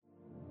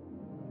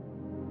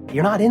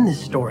You're not in this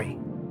story.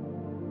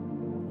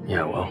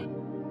 Yeah, well,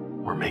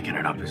 we're making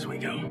it up as we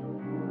go.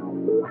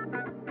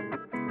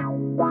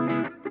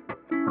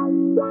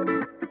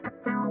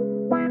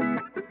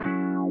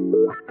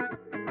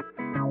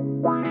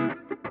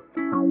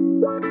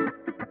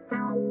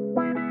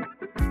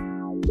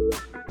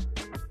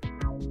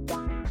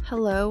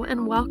 Hello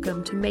and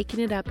welcome to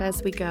Making It Up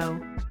As We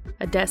Go,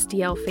 a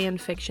Destiel fan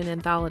fiction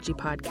anthology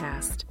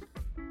podcast.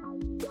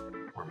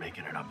 We're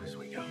making it up as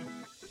we go.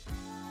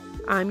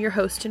 I'm your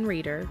host and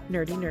reader,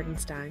 Nerdy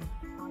Nerdenstein.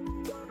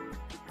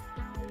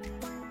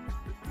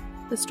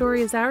 The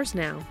story is ours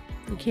now.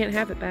 You can't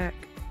have it back.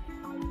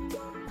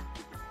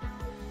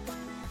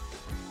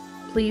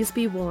 Please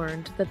be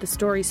warned that the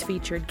stories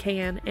featured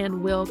can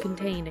and will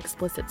contain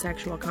explicit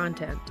sexual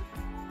content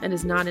and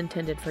is not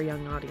intended for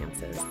young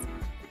audiences.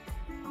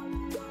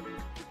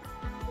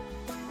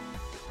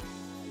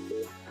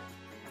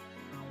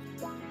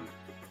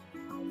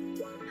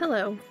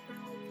 Hello.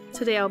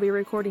 Today I'll be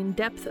recording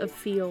Depth of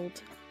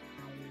Field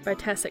by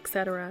Tess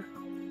Etc.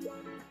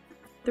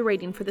 The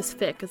rating for this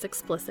fic is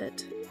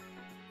explicit.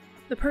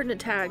 The pertinent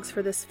tags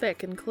for this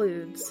fic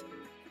includes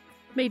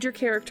major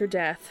character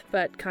death,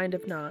 but kind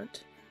of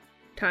not,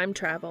 time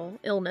travel,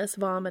 illness,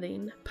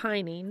 vomiting,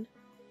 pining,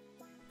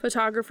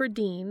 photographer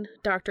Dean,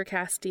 Dr.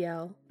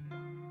 Castiel,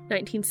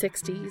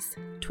 1960s,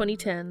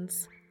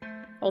 2010s,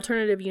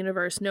 alternative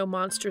universe, no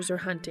monsters or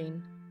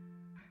hunting,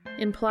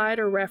 implied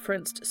or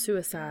referenced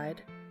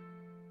suicide,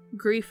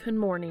 grief and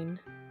mourning,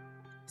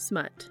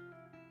 smut.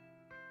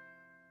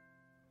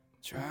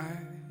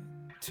 Try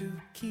to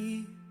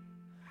keep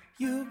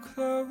you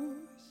close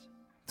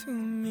to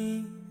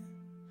me,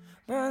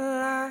 but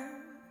life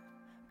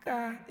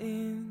got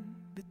in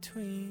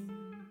between.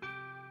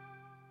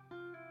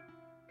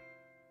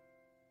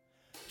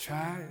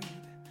 Tried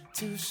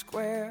to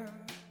square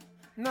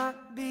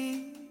not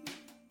being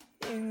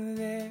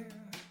there,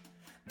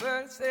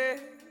 but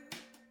said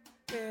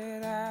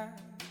that I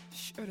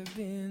should have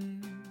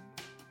been.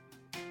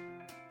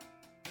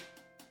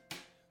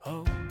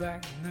 Hold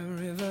back the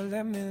river,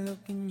 let me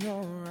look in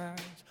your eyes.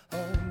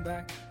 Hold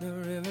back the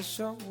river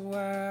so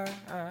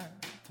I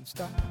can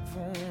stop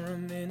for a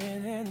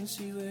minute and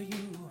see where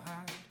you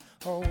hide.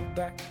 Hold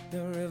back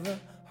the river,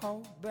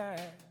 hold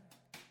back.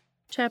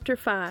 Chapter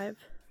 5.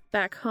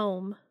 Back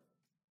Home.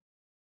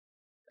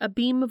 A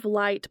beam of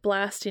light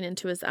blasting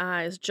into his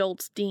eyes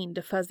jolts Dean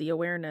to fuzzy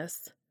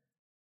awareness.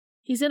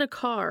 He's in a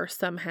car,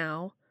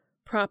 somehow,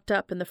 propped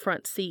up in the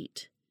front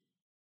seat.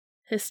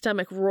 His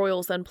stomach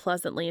roils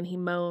unpleasantly and he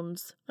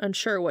moans,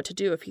 unsure what to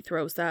do if he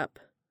throws up.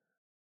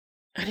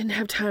 I didn't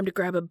have time to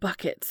grab a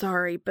bucket,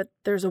 sorry, but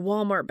there's a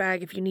Walmart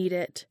bag if you need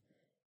it.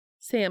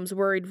 Sam's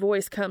worried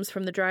voice comes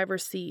from the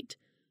driver's seat,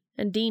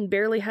 and Dean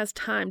barely has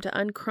time to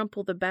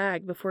uncrumple the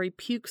bag before he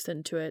pukes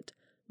into it,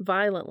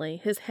 violently,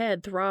 his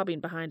head throbbing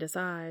behind his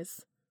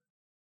eyes.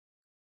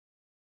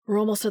 We're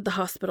almost at the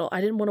hospital. I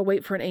didn't want to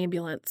wait for an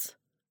ambulance.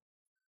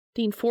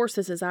 Dean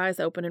forces his eyes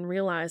open and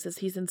realizes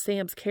he's in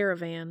Sam's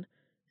caravan,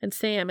 and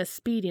Sam is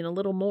speeding a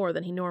little more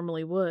than he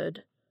normally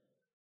would.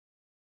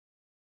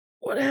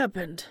 What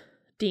happened?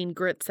 Dean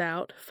grits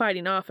out,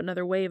 fighting off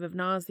another wave of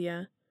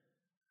nausea.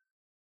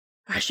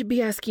 I should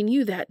be asking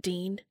you that,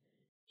 Dean.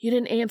 You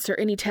didn't answer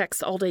any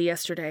texts all day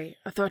yesterday.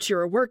 I thought you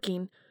were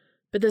working,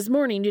 but this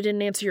morning you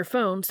didn't answer your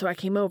phone, so I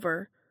came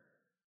over.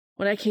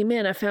 When I came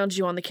in, I found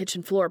you on the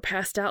kitchen floor,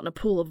 passed out in a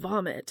pool of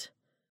vomit.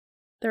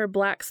 There are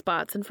black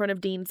spots in front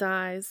of Dean's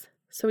eyes,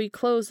 so he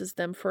closes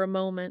them for a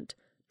moment,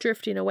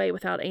 drifting away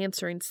without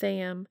answering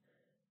Sam,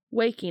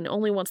 waking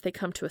only once they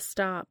come to a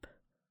stop.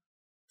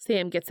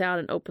 Sam gets out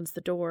and opens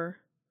the door.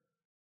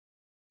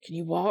 Can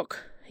you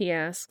walk? He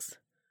asks.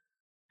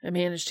 I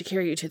managed to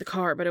carry you to the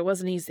car, but it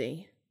wasn't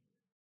easy.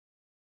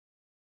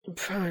 I'm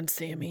fine,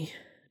 Sammy,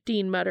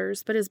 Dean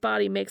mutters, but his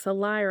body makes a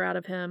liar out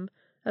of him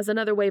as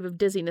another wave of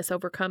dizziness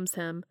overcomes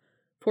him,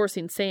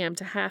 forcing Sam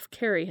to half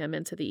carry him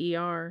into the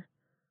ER.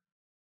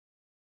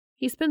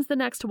 He spends the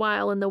next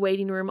while in the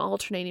waiting room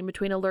alternating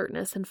between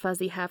alertness and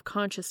fuzzy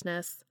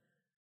half-consciousness,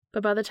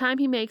 but by the time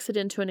he makes it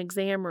into an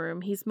exam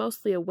room, he's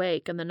mostly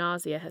awake and the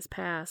nausea has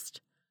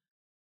passed.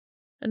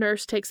 A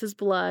nurse takes his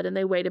blood and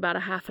they wait about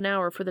a half an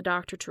hour for the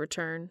doctor to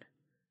return.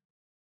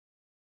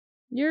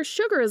 Your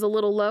sugar is a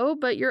little low,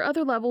 but your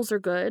other levels are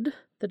good,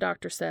 the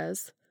doctor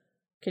says.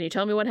 Can you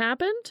tell me what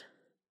happened?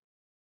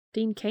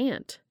 Dean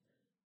can't.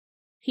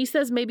 He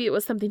says maybe it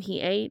was something he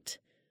ate,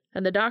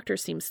 and the doctor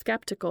seems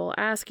skeptical,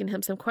 asking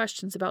him some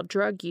questions about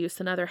drug use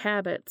and other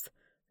habits,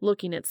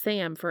 looking at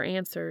Sam for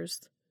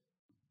answers.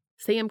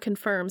 Sam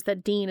confirms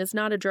that Dean is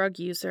not a drug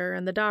user,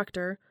 and the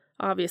doctor,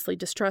 obviously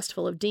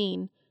distrustful of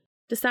Dean,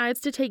 decides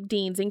to take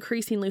Dean's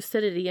increasing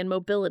lucidity and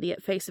mobility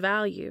at face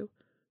value,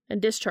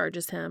 and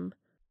discharges him,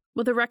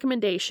 with a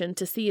recommendation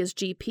to see his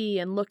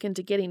GP and look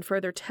into getting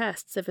further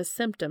tests if his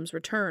symptoms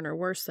return or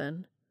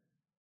worsen.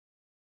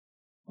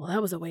 Well,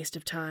 that was a waste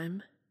of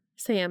time,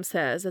 Sam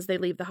says as they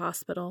leave the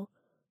hospital,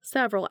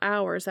 several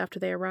hours after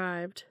they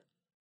arrived.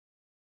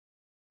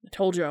 I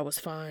told you I was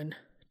fine,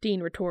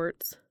 Dean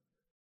retorts.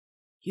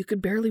 You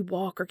could barely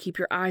walk or keep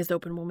your eyes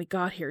open when we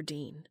got here,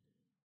 Dean.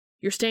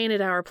 You're staying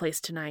at our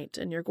place tonight,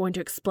 and you're going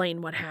to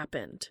explain what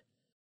happened.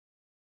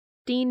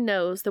 Dean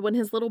knows that when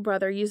his little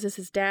brother uses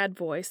his dad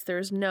voice, there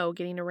is no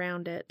getting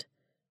around it.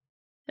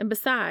 And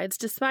besides,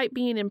 despite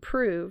being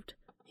improved,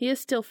 he is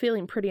still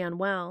feeling pretty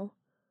unwell.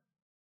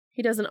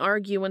 He doesn't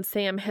argue when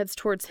Sam heads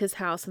towards his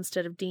house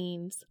instead of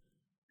Dean's,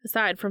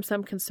 aside from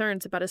some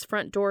concerns about his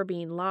front door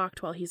being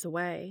locked while he's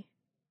away.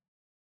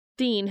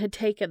 Dean had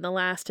taken the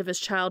last of his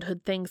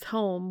childhood things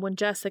home when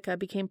Jessica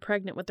became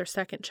pregnant with their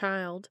second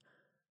child,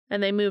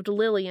 and they moved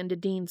Lily into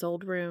Dean's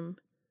old room.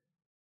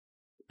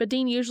 But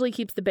Dean usually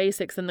keeps the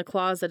basics in the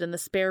closet in the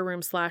spare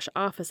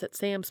room/office at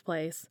Sam's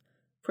place,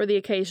 for the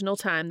occasional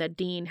time that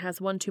Dean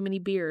has one too many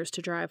beers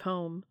to drive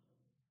home.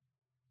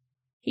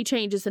 He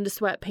changes into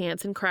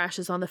sweatpants and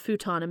crashes on the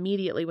futon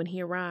immediately when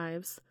he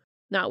arrives,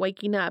 not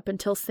waking up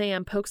until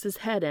Sam pokes his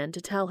head in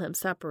to tell him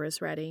supper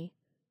is ready.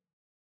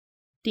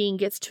 Dean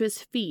gets to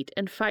his feet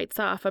and fights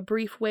off a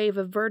brief wave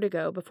of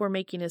vertigo before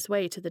making his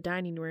way to the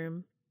dining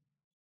room.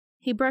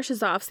 He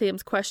brushes off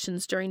Sam's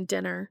questions during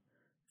dinner,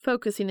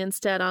 focusing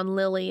instead on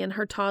Lily and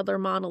her toddler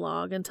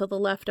monologue until the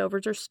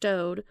leftovers are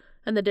stowed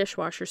and the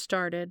dishwasher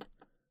started.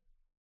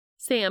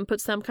 Sam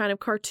puts some kind of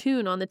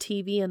cartoon on the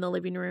TV in the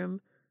living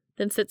room,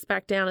 then sits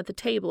back down at the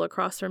table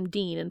across from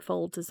Dean and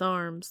folds his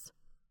arms.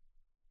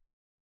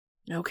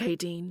 Okay,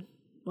 Dean,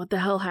 what the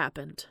hell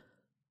happened?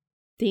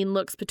 Dean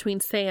looks between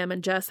Sam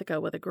and Jessica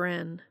with a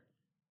grin.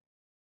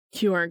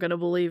 You aren't going to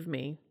believe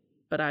me,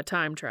 but I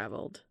time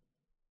traveled.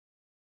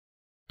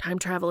 Time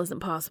travel isn't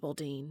possible,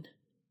 Dean.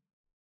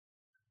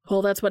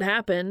 Well, that's what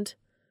happened.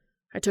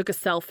 I took a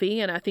selfie,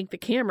 and I think the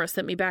camera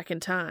sent me back in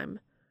time.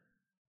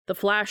 The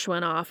flash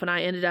went off, and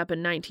I ended up in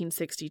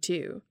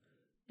 1962,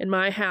 in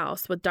my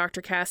house with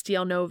Dr.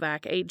 Castiel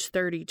Novak, age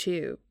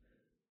 32.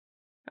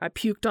 I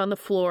puked on the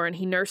floor, and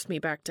he nursed me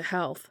back to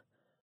health.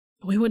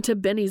 We went to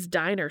Benny's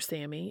Diner,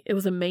 Sammy. It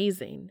was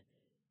amazing.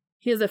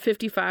 He has a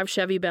 55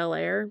 Chevy Bel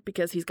Air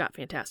because he's got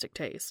fantastic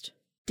taste.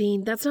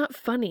 Dean, that's not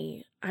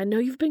funny. I know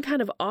you've been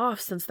kind of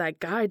off since that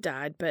guy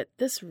died, but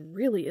this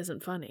really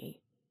isn't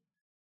funny.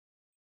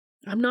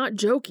 I'm not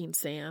joking,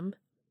 Sam.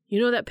 You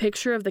know that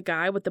picture of the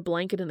guy with the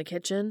blanket in the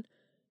kitchen?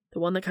 The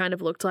one that kind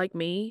of looked like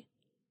me?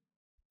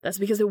 That's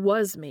because it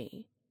was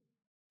me.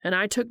 And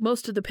I took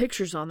most of the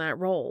pictures on that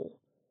roll.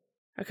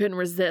 I couldn't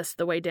resist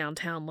the way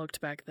downtown looked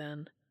back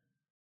then.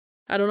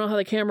 I don't know how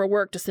the camera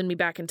worked to send me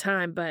back in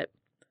time, but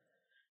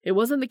it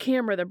wasn't the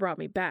camera that brought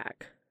me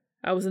back.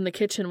 I was in the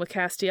kitchen with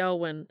Castiel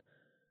when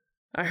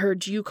I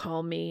heard you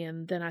call me,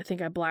 and then I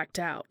think I blacked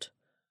out.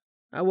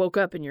 I woke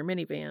up in your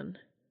minivan.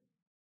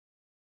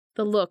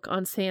 The look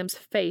on Sam's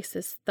face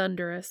is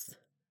thunderous.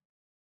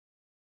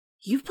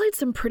 You've played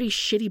some pretty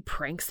shitty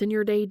pranks in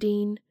your day,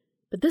 Dean,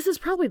 but this is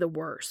probably the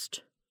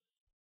worst.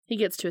 He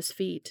gets to his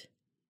feet.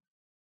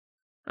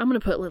 I'm going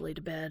to put Lily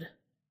to bed.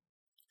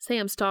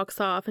 Sam stalks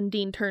off, and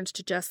Dean turns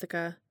to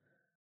Jessica.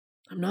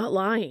 I'm not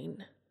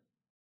lying.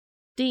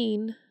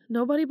 Dean,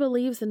 nobody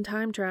believes in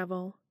time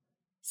travel.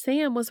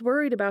 Sam was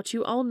worried about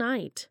you all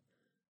night.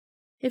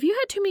 If you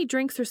had too many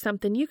drinks or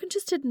something, you can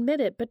just admit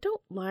it, but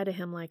don't lie to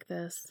him like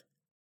this.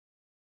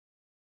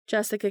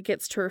 Jessica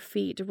gets to her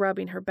feet,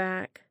 rubbing her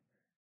back.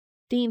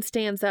 Dean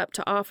stands up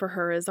to offer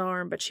her his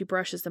arm, but she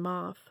brushes him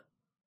off.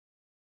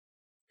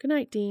 Good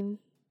night, Dean.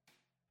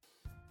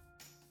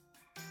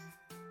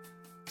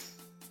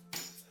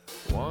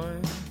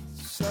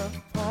 Once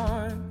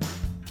upon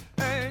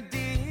a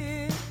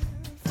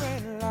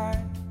different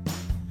life,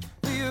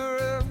 we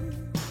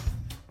rode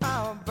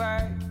our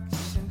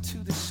bikes into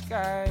the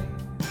sky.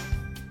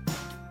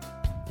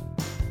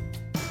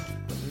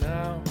 But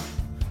now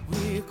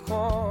we're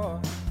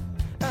caught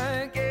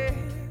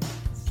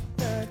against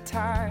the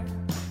tide.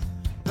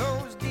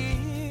 Those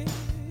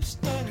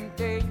distant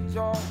days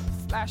are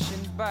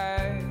flashing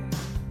by.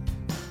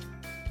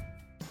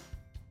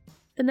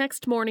 The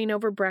next morning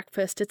over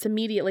breakfast, it's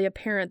immediately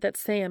apparent that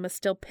Sam is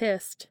still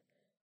pissed.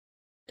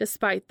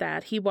 Despite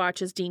that, he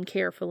watches Dean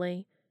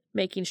carefully,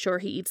 making sure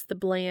he eats the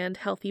bland,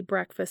 healthy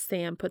breakfast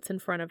Sam puts in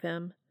front of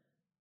him.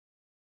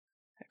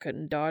 I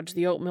couldn't dodge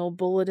the oatmeal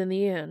bullet in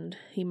the end,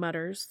 he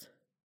mutters.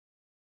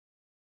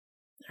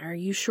 Are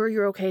you sure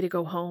you're okay to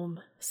go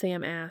home?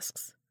 Sam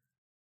asks.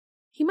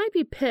 He might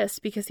be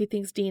pissed because he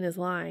thinks Dean is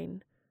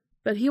lying,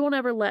 but he won't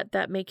ever let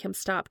that make him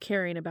stop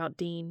caring about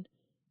Dean.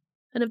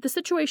 And if the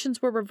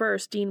situations were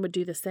reversed, Dean would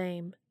do the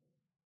same.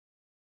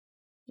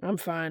 I'm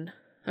fine.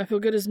 I feel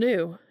good as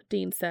new,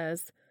 Dean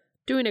says,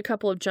 doing a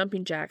couple of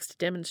jumping jacks to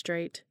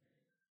demonstrate.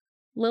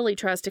 Lily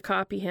tries to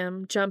copy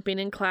him, jumping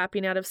and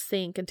clapping out of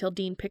sync until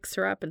Dean picks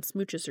her up and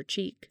smooches her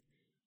cheek.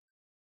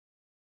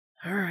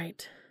 All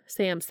right,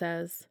 Sam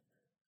says.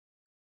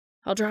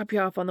 I'll drop you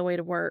off on the way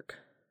to work.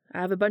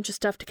 I have a bunch of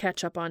stuff to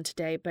catch up on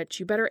today, but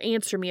you better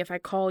answer me if I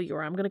call you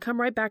or I'm going to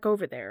come right back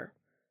over there.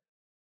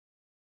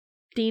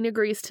 Dean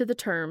agrees to the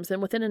terms,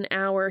 and within an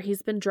hour,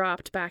 he's been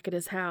dropped back at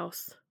his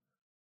house.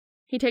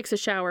 He takes a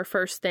shower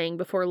first thing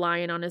before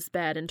lying on his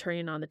bed and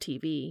turning on the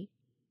TV.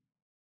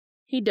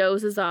 He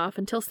dozes off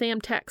until Sam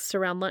texts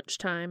around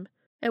lunchtime,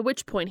 at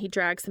which point he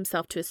drags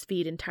himself to his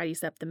feet and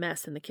tidies up the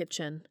mess in the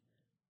kitchen.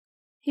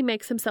 He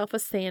makes himself a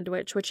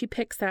sandwich, which he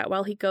picks at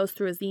while he goes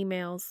through his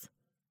emails.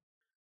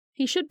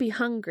 He should be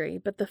hungry,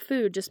 but the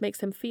food just makes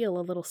him feel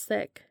a little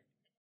sick.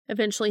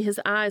 Eventually his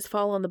eyes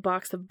fall on the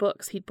box of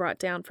books he'd brought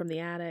down from the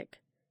attic.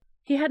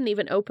 He hadn't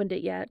even opened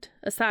it yet,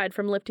 aside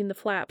from lifting the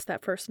flaps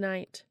that first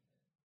night.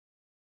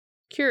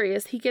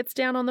 Curious, he gets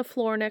down on the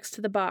floor next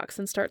to the box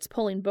and starts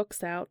pulling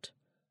books out.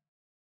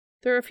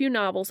 There are a few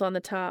novels on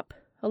the top,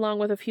 along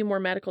with a few more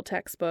medical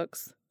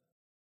textbooks.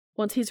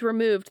 Once he's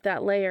removed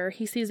that layer,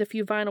 he sees a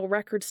few vinyl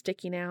records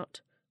sticking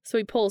out, so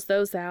he pulls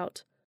those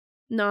out,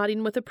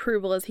 nodding with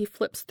approval as he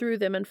flips through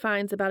them and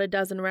finds about a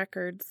dozen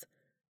records,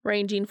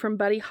 ranging from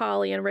Buddy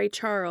Holly and Ray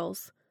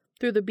Charles,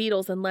 through the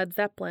Beatles and Led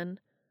Zeppelin,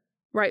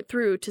 right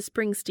through to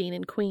Springsteen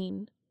and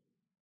Queen.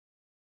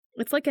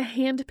 It's like a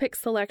hand-picked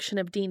selection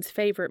of Dean's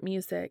favorite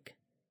music.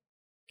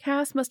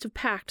 Cass must have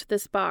packed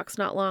this box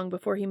not long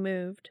before he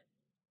moved.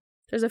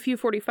 There's a few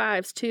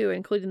 45s, too,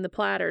 including the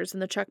Platters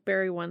and the Chuck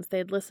Berry ones they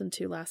had listened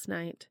to last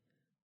night.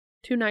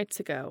 2 nights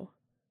ago.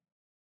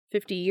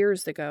 50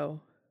 years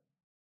ago.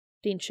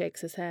 Dean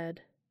shakes his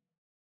head.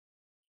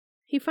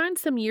 He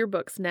finds some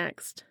yearbooks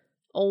next.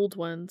 Old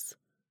ones.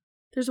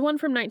 There's one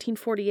from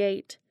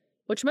 1948,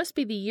 which must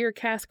be the year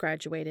Cass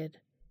graduated.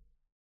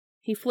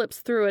 He flips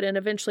through it and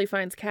eventually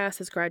finds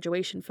Cass's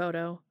graduation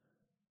photo.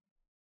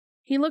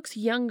 He looks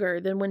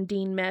younger than when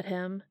Dean met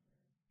him,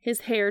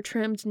 his hair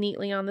trimmed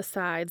neatly on the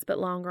sides but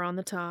longer on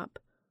the top,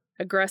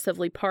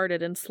 aggressively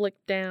parted and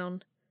slicked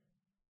down.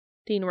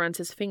 Dean runs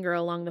his finger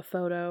along the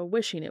photo,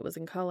 wishing it was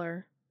in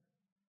color.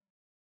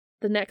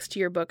 The next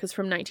yearbook is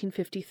from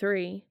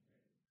 1953,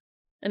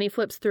 and he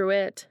flips through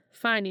it,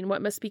 finding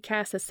what must be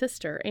Cass's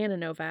sister, Anna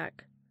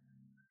Novak.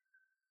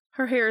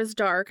 Her hair is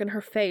dark and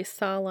her face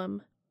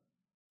solemn.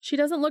 She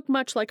doesn't look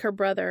much like her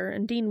brother,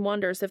 and Dean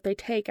wonders if they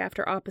take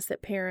after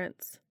opposite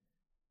parents.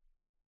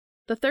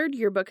 The third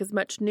yearbook is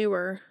much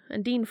newer,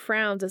 and Dean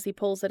frowns as he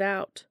pulls it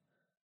out.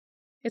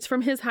 It's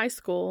from his high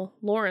school,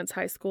 Lawrence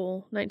High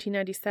School,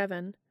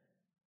 1997.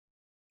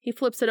 He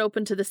flips it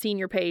open to the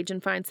senior page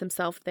and finds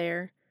himself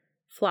there,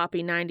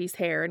 floppy 90s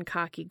hair and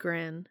cocky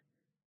grin.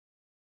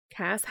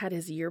 Cass had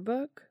his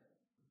yearbook?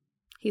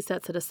 He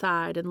sets it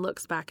aside and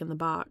looks back in the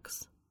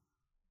box.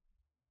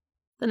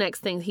 The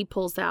next thing he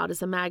pulls out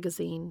is a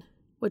magazine,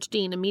 which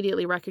Dean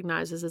immediately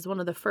recognizes as one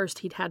of the first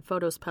he'd had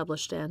photos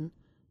published in,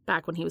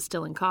 back when he was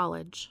still in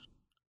college.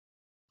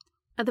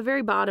 At the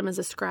very bottom is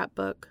a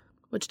scrapbook,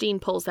 which Dean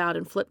pulls out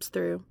and flips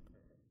through,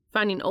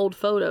 finding old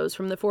photos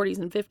from the 40s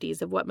and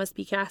 50s of what must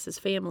be Cass's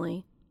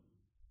family.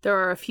 There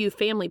are a few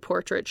family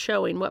portraits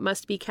showing what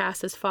must be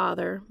Cass's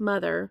father,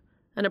 mother,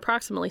 and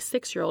approximately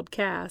 6-year-old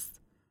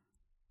Cass,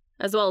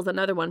 as well as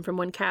another one from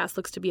when Cass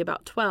looks to be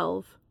about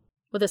 12,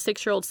 with a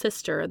 6-year-old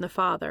sister and the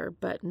father,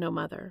 but no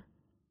mother.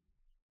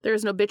 There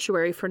is an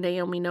obituary for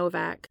Naomi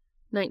Novak,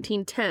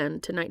 1910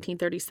 to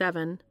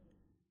 1937,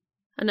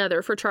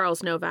 another for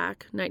Charles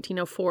Novak,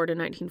 1904 to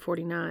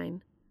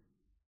 1949,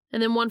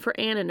 and then one for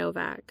Anna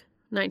Novak,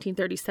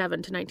 1937 to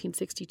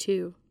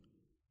 1962.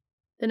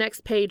 The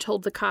next page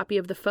holds a copy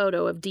of the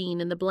photo of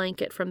Dean in the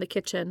blanket from the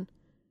kitchen,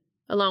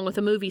 along with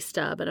a movie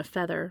stub and a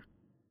feather.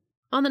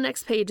 On the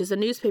next page is a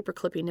newspaper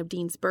clipping of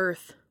Dean's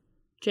birth,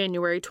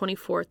 January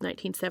 24th,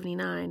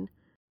 1979,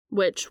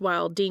 which,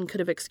 while Dean could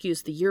have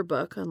excused the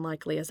yearbook,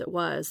 unlikely as it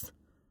was,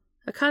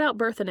 a cutout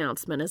birth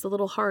announcement is a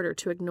little harder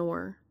to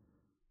ignore.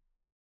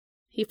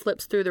 He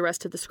flips through the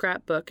rest of the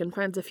scrapbook and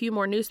finds a few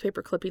more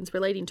newspaper clippings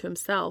relating to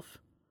himself.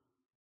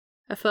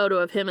 A photo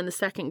of him in the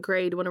 2nd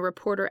grade when a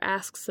reporter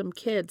asks some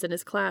kids in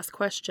his class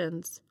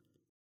questions.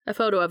 A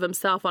photo of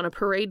himself on a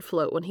parade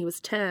float when he was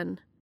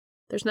 10.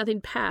 There's nothing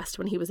past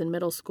when he was in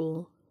middle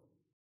school.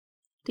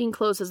 Dean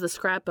closes the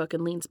scrapbook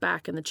and leans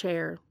back in the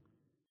chair.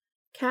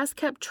 Cass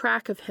kept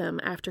track of him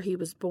after he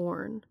was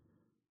born,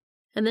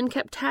 and then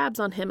kept tabs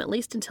on him at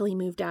least until he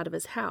moved out of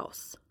his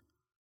house.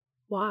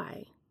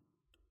 Why?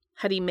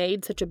 Had he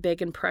made such a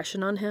big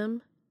impression on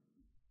him?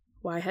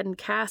 Why hadn't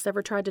Cass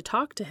ever tried to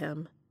talk to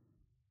him?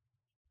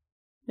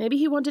 Maybe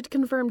he wanted to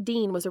confirm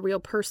Dean was a real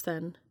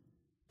person.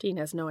 Dean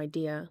has no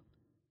idea.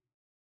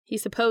 He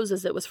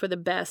supposes it was for the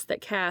best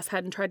that Cass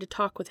hadn't tried to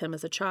talk with him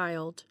as a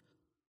child.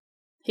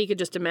 He could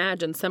just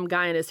imagine some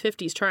guy in his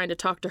 50s trying to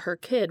talk to her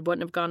kid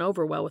wouldn't have gone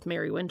over well with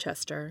Mary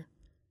Winchester.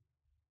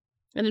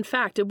 And in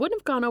fact, it wouldn't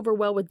have gone over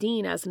well with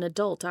Dean as an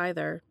adult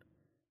either.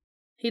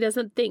 He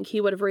doesn't think he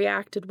would have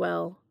reacted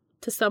well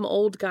to some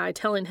old guy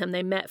telling him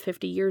they met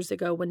 50 years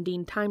ago when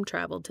Dean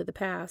time-traveled to the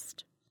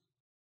past.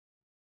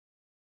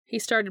 He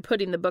started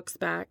putting the books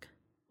back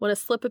when a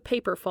slip of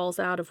paper falls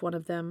out of one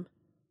of them.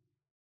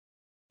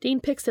 Dean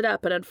picks it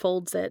up and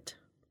unfolds it.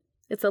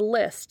 It's a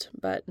list,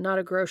 but not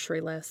a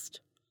grocery list.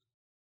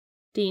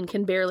 Dean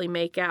can barely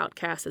make out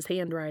Cass's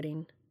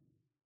handwriting.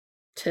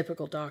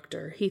 Typical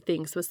doctor, he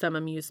thinks with some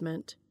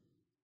amusement.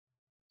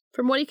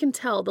 From what he can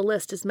tell, the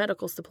list is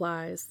medical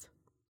supplies.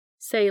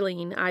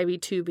 Saline, IV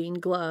tubing,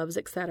 gloves,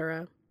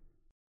 etc.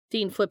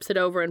 Dean flips it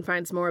over and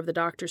finds more of the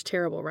doctor's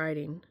terrible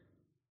writing.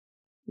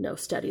 No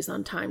studies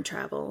on time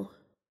travel.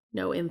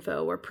 No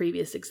info or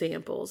previous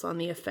examples on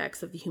the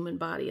effects of the human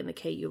body in the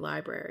KU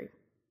library.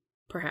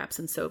 Perhaps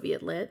in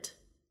Soviet lit.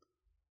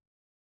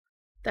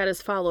 That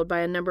is followed by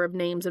a number of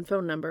names and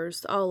phone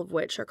numbers, all of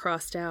which are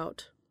crossed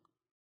out.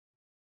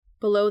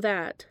 Below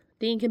that,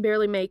 Dean can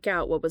barely make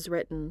out what was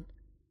written.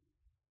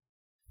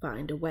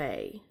 Find a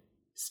way.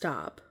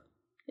 Stop.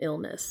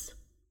 Illness.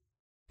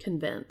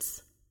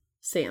 Convince.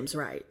 Sam's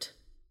right.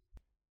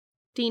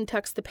 Dean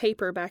tucks the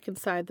paper back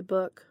inside the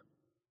book.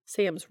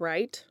 Sam's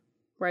right?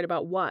 Right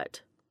about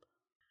what?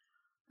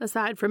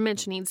 Aside from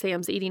mentioning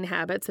Sam's eating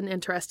habits and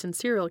interest in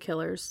serial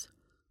killers,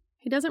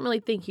 he doesn't really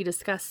think he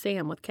discussed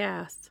Sam with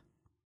Cass.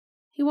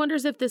 He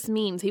wonders if this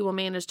means he will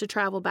manage to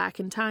travel back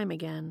in time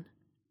again.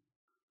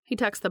 He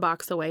tucks the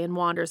box away and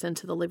wanders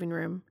into the living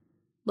room,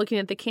 looking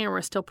at the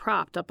camera still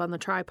propped up on the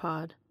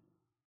tripod.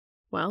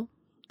 Well,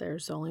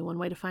 there's only one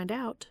way to find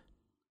out.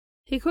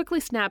 He quickly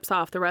snaps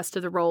off the rest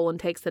of the roll and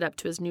takes it up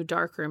to his new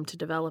darkroom to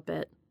develop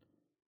it.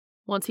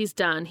 Once he's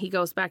done, he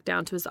goes back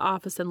down to his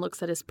office and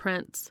looks at his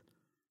prints,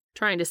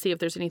 trying to see if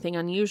there's anything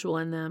unusual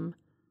in them,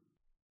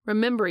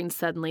 remembering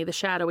suddenly the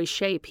shadowy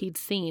shape he'd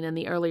seen in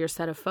the earlier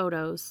set of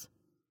photos.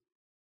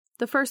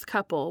 The first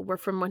couple were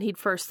from when he'd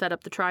first set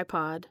up the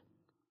tripod.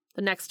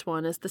 The next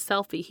one is the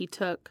selfie he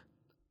took,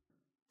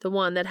 the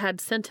one that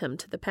had sent him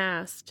to the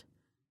past.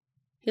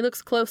 He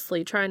looks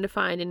closely, trying to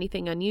find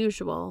anything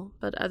unusual,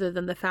 but other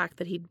than the fact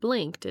that he'd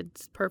blinked,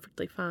 it's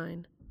perfectly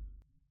fine.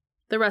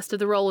 The rest of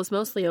the roll is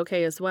mostly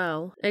okay as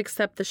well,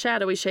 except the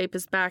shadowy shape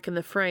is back in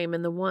the frame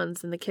and the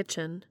ones in the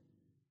kitchen.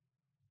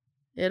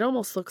 It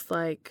almost looks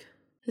like...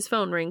 His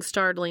phone rings,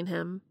 startling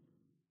him.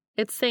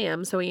 It's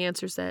Sam, so he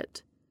answers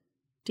it.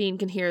 Dean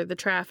can hear the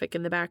traffic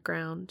in the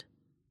background.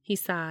 He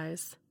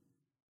sighs.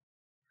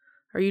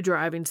 Are you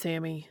driving,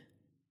 Sammy?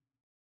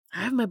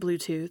 I have my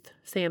Bluetooth,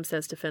 Sam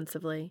says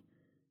defensively.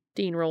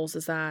 Dean rolls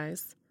his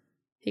eyes.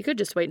 He could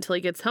just wait until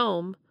he gets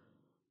home,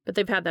 but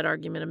they've had that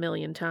argument a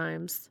million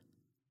times.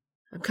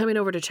 I'm coming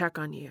over to check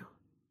on you.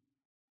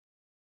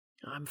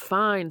 I'm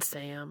fine,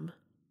 Sam.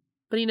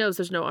 But he knows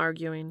there's no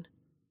arguing.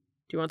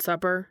 Do you want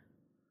supper?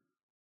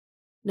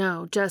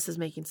 No, Jess is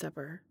making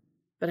supper,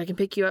 but I can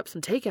pick you up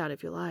some takeout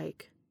if you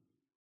like.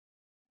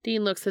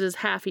 Dean looks at his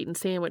half-eaten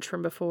sandwich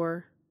from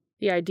before.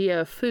 The idea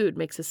of food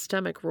makes his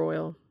stomach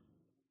roil.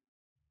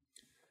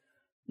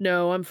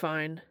 No, I'm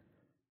fine.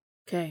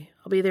 Okay,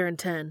 I'll be there in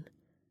 10.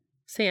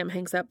 Sam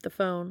hangs up the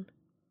phone.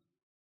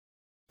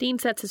 Dean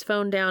sets his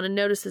phone down and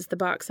notices the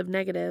box of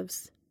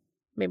negatives.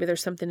 Maybe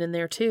there's something in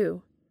there,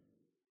 too.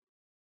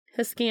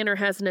 His scanner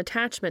has an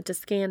attachment to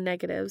scan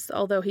negatives,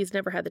 although he's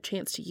never had the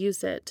chance to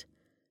use it.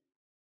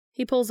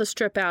 He pulls a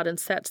strip out and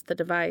sets the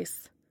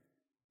device.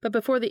 But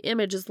before the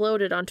image is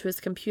loaded onto his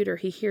computer,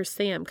 he hears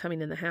Sam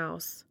coming in the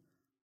house.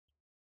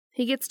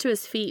 He gets to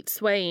his feet,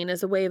 swaying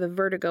as a wave of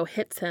vertigo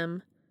hits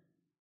him.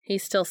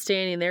 He's still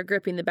standing there,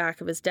 gripping the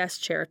back of his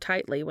desk chair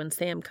tightly when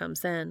Sam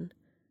comes in.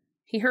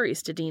 He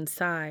hurries to Dean's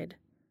side.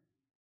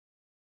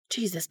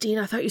 Jesus, Dean,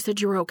 I thought you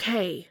said you were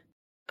okay.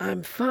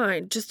 I'm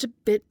fine, just a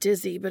bit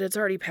dizzy, but it's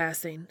already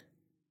passing.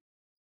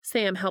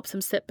 Sam helps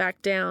him sit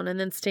back down and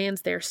then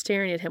stands there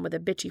staring at him with a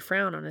bitchy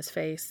frown on his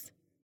face.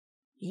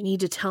 You need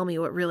to tell me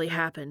what really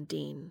happened,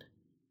 Dean.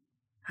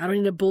 I don't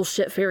need a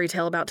bullshit fairy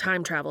tale about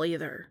time travel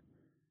either.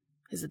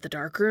 Is it the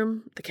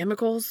darkroom? The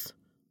chemicals?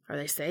 Are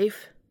they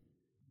safe?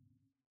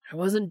 I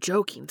wasn't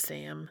joking,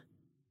 Sam.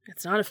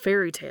 It's not a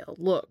fairy tale.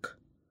 Look.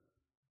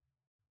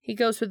 He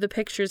goes through the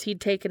pictures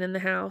he'd taken in the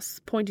house,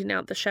 pointing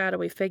out the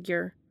shadowy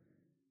figure.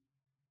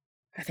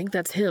 I think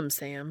that's him,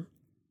 Sam.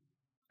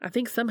 I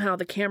think somehow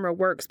the camera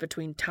works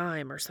between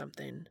time or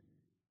something.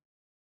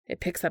 It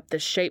picks up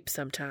this shape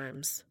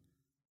sometimes.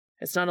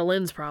 It's not a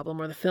lens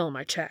problem or the film,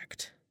 I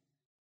checked.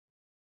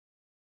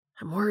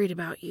 I'm worried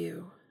about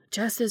you.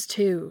 Jess is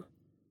too.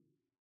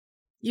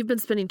 You've been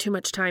spending too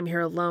much time here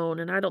alone,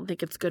 and I don't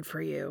think it's good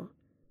for you.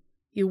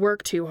 You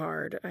work too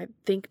hard. I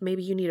think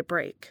maybe you need a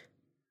break.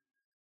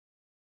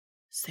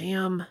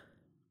 Sam.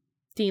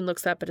 Dean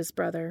looks up at his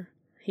brother.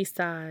 He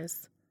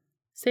sighs.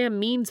 Sam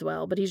means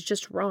well, but he's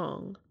just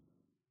wrong.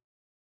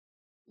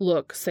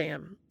 Look,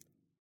 Sam.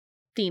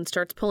 Dean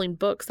starts pulling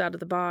books out of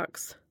the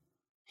box.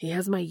 He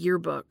has my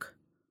yearbook.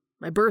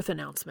 My birth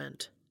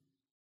announcement.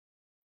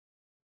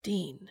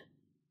 Dean,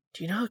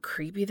 do you know how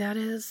creepy that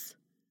is?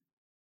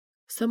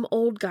 Some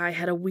old guy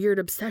had a weird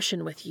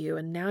obsession with you,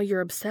 and now you're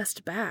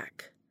obsessed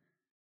back.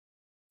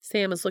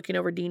 Sam is looking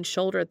over Dean's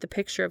shoulder at the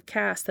picture of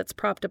Cass that's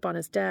propped up on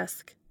his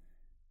desk.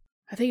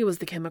 I think it was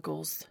the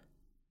chemicals.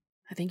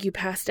 I think you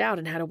passed out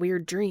and had a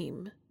weird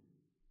dream.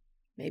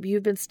 Maybe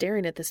you've been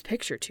staring at this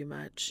picture too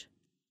much.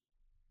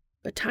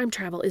 But time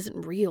travel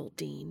isn't real,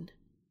 Dean.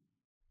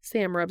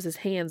 Sam rubs his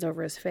hands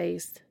over his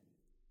face.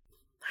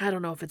 I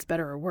don't know if it's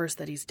better or worse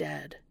that he's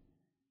dead.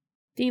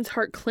 Dean's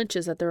heart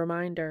clenches at the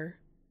reminder.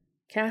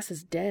 Cass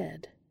is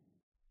dead.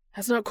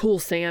 That's not cool,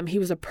 Sam. He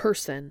was a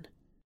person.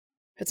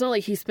 It's not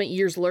like he spent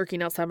years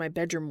lurking outside my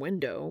bedroom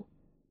window.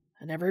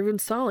 I never even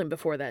saw him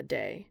before that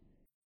day.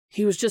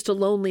 He was just a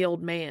lonely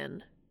old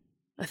man.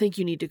 I think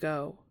you need to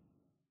go.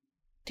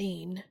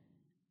 Dean.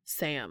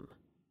 Sam.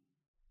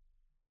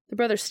 The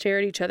brothers stare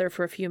at each other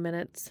for a few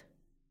minutes.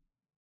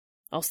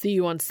 "I'll see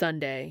you on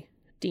Sunday,"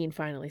 Dean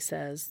finally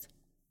says.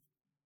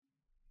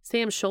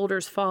 Sam's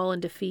shoulders fall in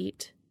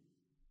defeat.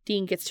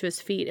 Dean gets to his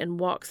feet and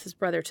walks his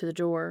brother to the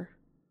door.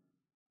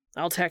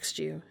 "I'll text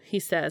you," he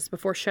says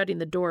before shutting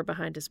the door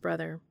behind his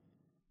brother.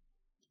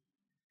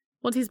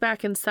 Once he's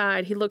back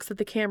inside, he looks at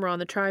the camera on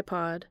the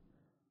tripod.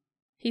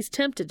 He's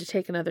tempted to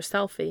take another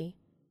selfie,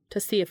 to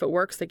see if it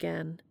works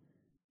again.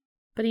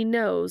 But he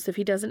knows if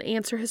he doesn't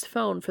answer his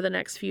phone for the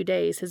next few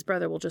days, his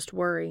brother will just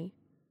worry.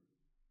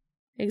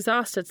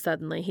 Exhausted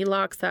suddenly, he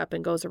locks up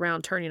and goes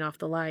around turning off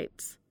the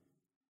lights.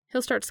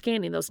 He'll start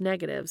scanning those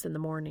negatives in the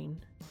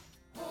morning.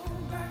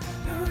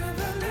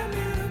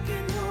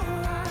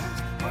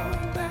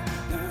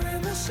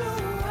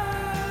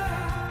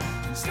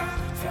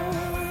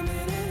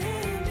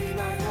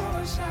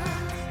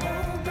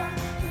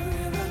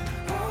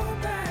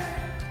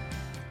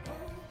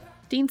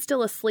 Dean's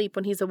still asleep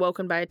when he's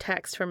awoken by a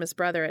text from his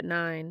brother at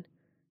 9,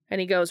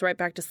 and he goes right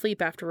back to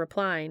sleep after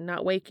replying,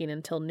 not waking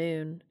until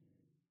noon.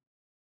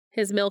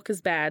 His milk is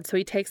bad, so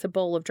he takes a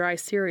bowl of dry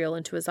cereal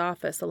into his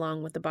office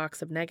along with the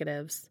box of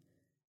negatives.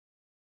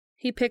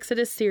 He picks at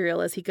his cereal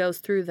as he goes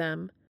through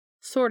them,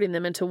 sorting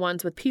them into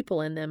ones with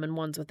people in them and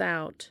ones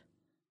without.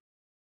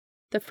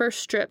 The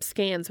first strip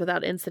scans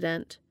without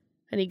incident,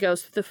 and he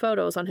goes through the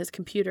photos on his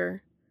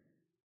computer.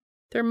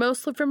 They're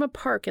mostly from a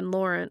park in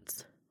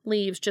Lawrence,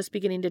 leaves just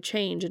beginning to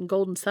change and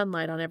golden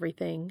sunlight on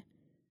everything.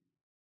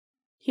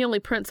 He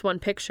only prints one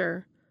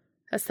picture,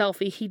 a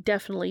selfie he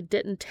definitely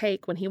didn't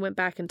take when he went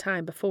back in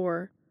time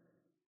before.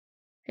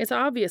 It's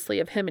obviously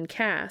of him and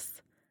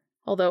Cass,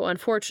 although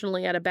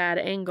unfortunately at a bad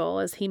angle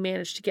as he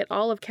managed to get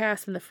all of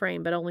Cass in the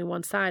frame but only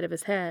one side of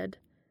his head.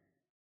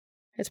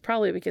 It's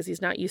probably because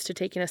he's not used to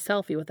taking a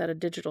selfie without a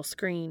digital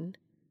screen.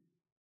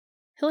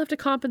 He'll have to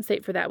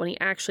compensate for that when he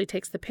actually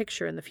takes the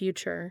picture in the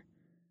future.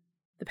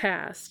 The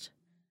past.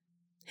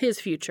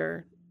 His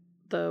future.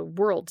 The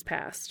world's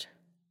past.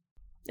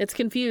 It's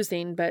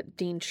confusing, but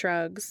Dean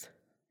shrugs.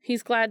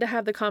 He's glad to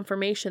have the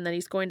confirmation that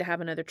he's going to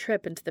have another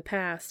trip into the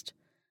past,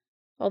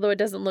 although it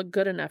doesn't look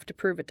good enough to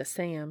prove it to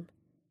Sam.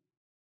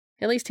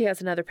 At least he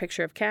has another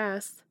picture of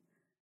Cass.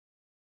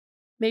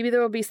 Maybe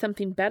there will be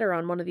something better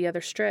on one of the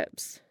other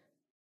strips.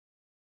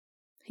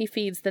 He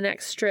feeds the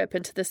next strip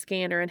into the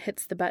scanner and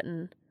hits the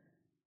button,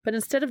 but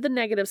instead of the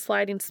negative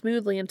sliding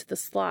smoothly into the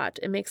slot,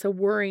 it makes a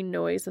whirring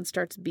noise and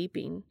starts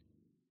beeping.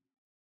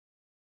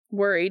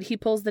 Worried, he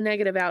pulls the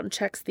negative out and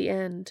checks the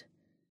end.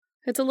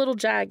 It's a little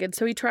jagged,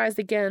 so he tries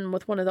again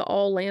with one of the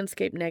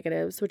all-landscape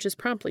negatives, which is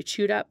promptly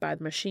chewed up by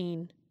the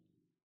machine.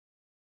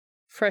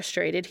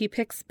 Frustrated, he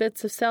picks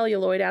bits of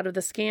celluloid out of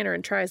the scanner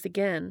and tries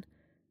again,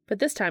 but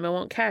this time it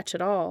won't catch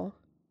at all.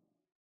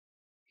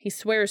 He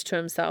swears to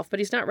himself, but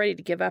he's not ready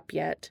to give up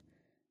yet.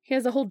 He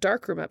has a whole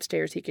darkroom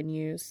upstairs he can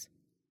use.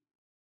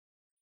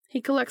 He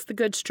collects the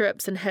good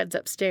strips and heads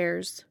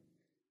upstairs.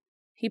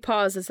 He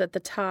pauses at the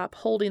top,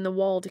 holding the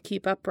wall to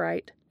keep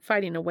upright,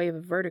 fighting a wave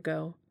of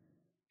vertigo.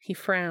 He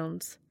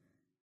frowns.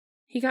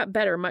 He got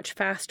better much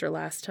faster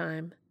last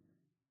time.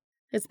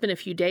 It's been a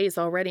few days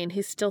already, and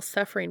he's still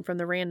suffering from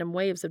the random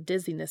waves of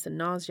dizziness and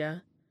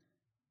nausea.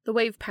 The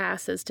wave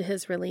passes to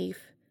his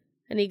relief,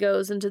 and he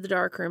goes into the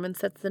darkroom and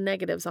sets the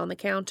negatives on the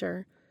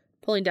counter,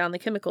 pulling down the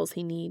chemicals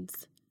he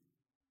needs.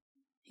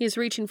 He is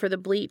reaching for the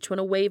bleach when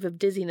a wave of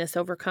dizziness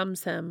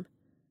overcomes him.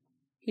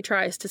 He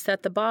tries to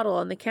set the bottle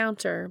on the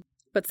counter,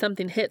 but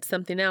something hits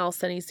something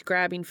else, and he's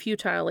grabbing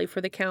futilely for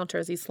the counter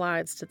as he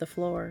slides to the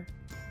floor.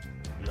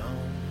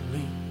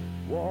 Lonely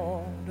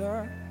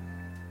water,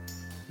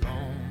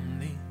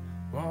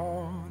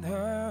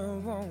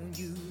 won't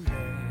you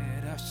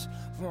let us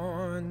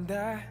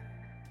wander?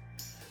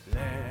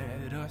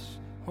 Let us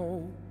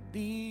hold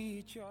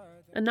each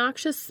other. A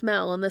noxious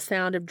smell and the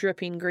sound of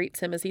dripping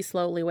greets him as he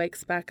slowly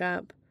wakes back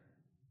up.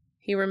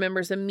 He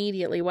remembers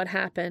immediately what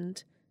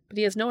happened, but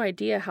he has no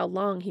idea how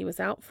long he was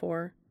out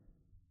for.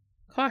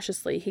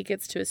 Cautiously, he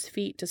gets to his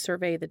feet to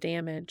survey the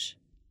damage.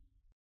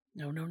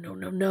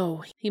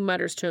 No, he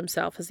mutters to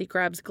himself as he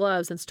grabs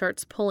gloves and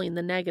starts pulling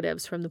the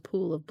negatives from the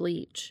pool of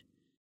bleach.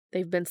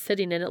 They've been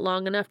sitting in it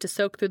long enough to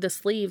soak through the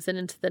sleeves and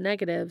into the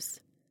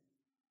negatives.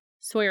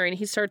 Swearing,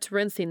 he starts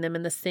rinsing them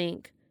in the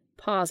sink,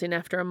 pausing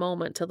after a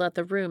moment to let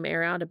the room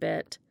air out a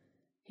bit.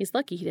 He's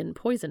lucky he didn't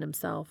poison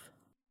himself.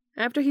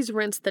 After he's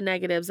rinsed the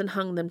negatives and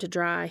hung them to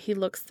dry, he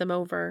looks them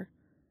over.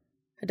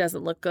 It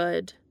doesn't look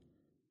good.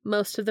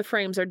 Most of the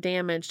frames are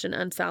damaged and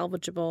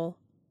unsalvageable.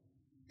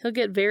 He'll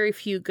get very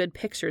few good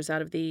pictures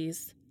out of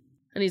these,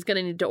 and he's going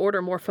to need to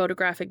order more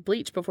photographic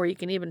bleach before he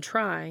can even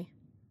try.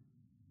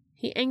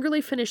 He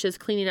angrily finishes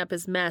cleaning up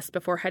his mess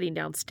before heading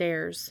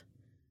downstairs.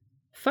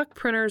 Fuck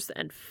printers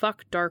and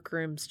fuck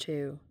darkrooms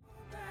too.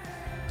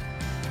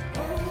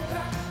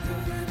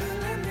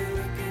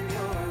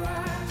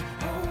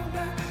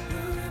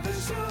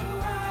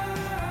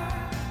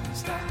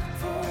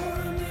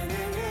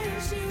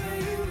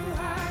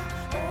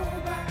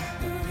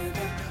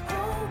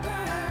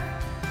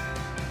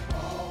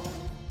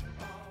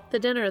 The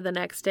dinner the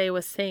next day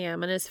with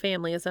Sam and his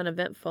family is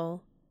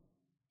uneventful.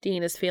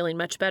 Dean is feeling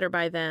much better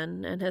by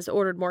then and has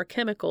ordered more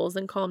chemicals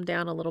and calmed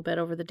down a little bit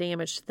over the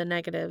damage to the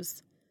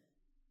negatives,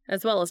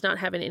 as well as not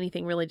having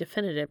anything really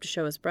definitive to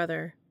show his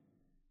brother.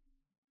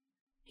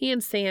 He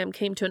and Sam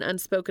came to an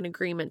unspoken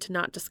agreement to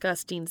not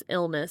discuss Dean's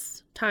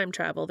illness, time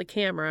travel, the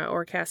camera,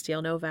 or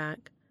Castiel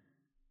Novak.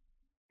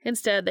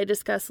 Instead, they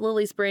discuss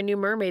Lily's brand new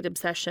mermaid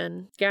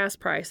obsession, gas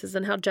prices,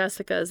 and how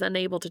Jessica is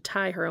unable to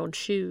tie her own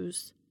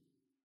shoes.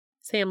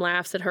 Sam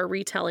laughs at her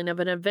retelling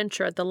of an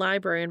adventure at the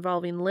library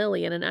involving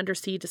Lily in an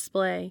undersea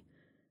display,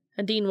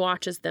 and Dean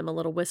watches them a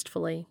little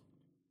wistfully.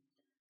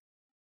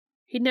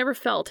 He'd never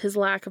felt his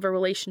lack of a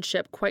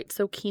relationship quite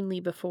so keenly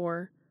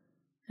before,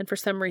 and for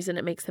some reason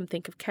it makes him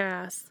think of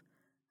Cass,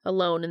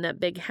 alone in that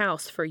big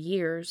house for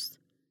years.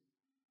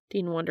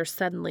 Dean wonders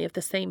suddenly if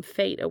the same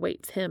fate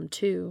awaits him,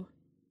 too.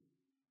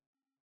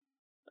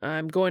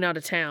 "I'm going out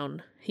of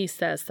town," he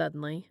says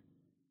suddenly.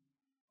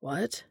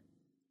 "What?"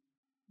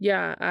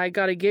 "Yeah, I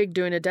got a gig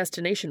doing a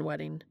destination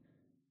wedding.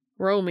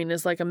 Roaming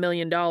is like $1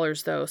 million,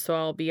 though, so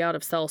I'll be out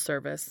of cell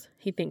service,"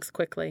 he thinks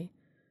quickly.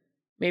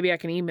 "Maybe I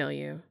can email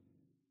you."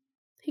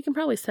 He can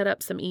probably set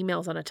up some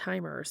emails on a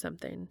timer or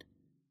something.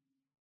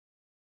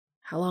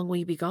 "How long will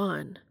you be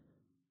gone?"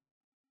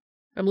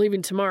 "I'm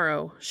leaving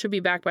tomorrow. Should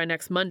be back by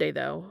next Monday,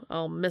 though.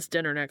 I'll miss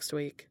dinner next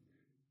week."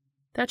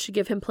 That should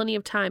give him plenty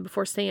of time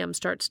before Sam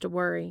starts to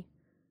worry.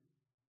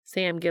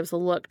 Sam gives a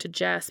look to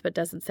Jess but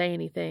doesn't say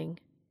anything.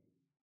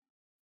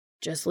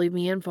 "Just leave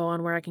me info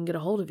on where I can get a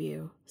hold of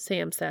you,"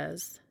 Sam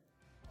says.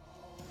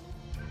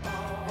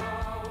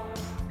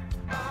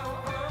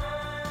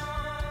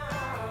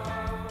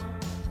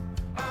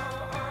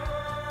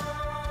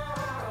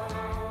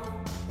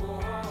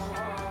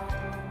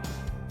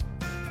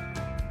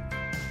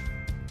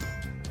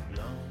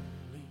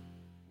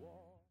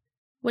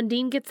 When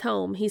Dean gets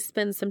home, he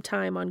spends some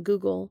time on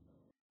Google,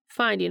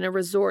 finding a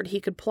resort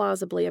he could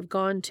plausibly have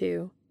gone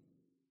to.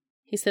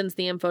 He sends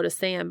the info to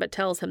Sam, but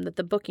tells him that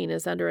the booking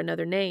is under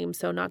another name,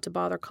 so not to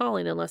bother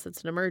calling unless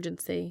it's an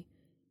emergency.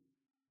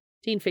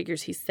 Dean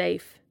figures he's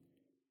safe.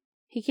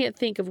 He can't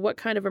think of what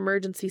kind of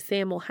emergency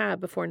Sam will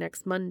have before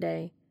next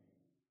Monday.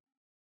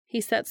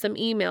 He sets some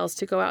emails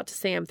to go out to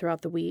Sam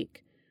throughout the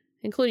week,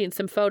 including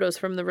some photos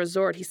from the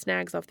resort he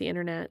snags off the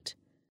internet.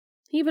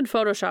 He even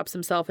photoshops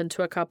himself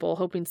into a couple,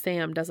 hoping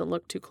Sam doesn't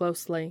look too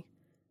closely.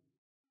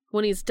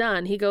 When he's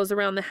done, he goes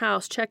around the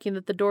house checking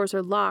that the doors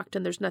are locked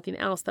and there's nothing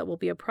else that will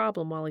be a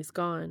problem while he's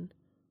gone.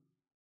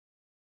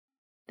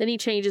 Then he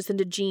changes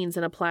into jeans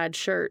and a plaid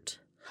shirt,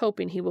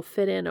 hoping he will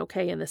fit in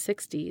okay in the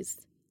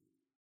 60s.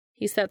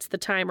 He sets the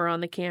timer on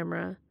the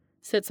camera,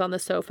 sits on the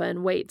sofa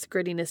and waits,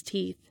 gritting his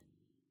teeth.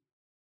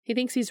 He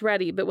thinks he's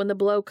ready, but when the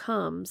blow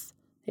comes,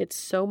 it's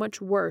so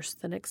much worse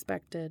than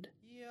expected.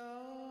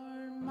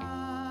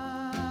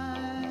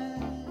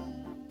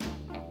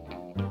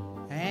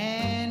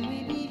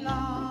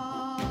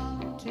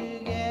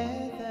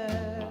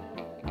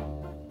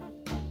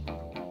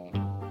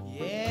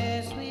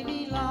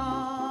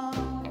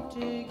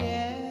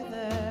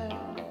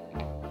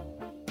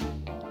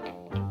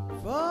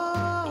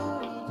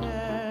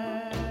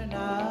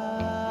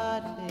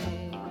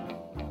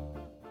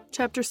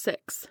 Chapter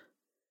 6.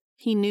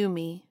 He Knew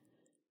Me.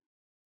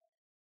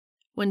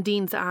 When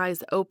Dean's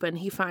eyes open,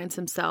 he finds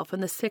himself in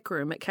the sick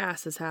room at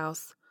Cass's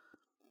house,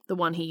 the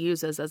one he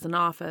uses as an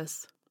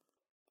office.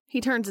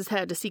 He turns his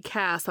head to see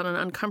Cass on an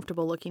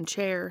uncomfortable-looking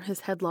chair,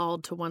 his head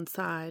lolled to one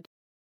side.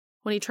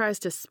 When he tries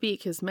to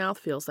speak, his mouth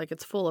feels like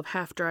it's full of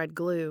half-dried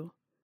glue.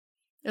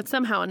 It's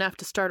somehow enough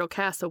to startle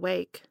Cass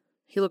awake.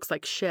 He looks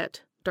like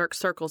shit, dark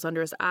circles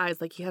under his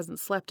eyes like he hasn't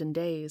slept in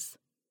days.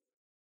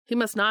 He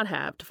must not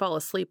have to fall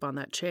asleep on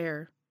that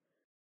chair.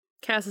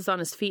 Cass is on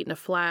his feet in a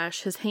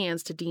flash, his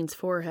hands to Dean's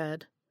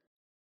forehead.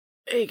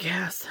 "Hey,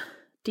 Cass,"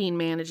 Dean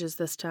manages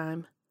this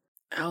time.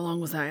 "How long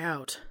was I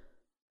out?"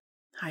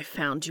 "I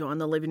found you on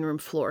the living room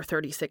floor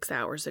 36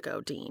 hours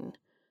ago, Dean.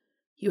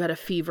 You had a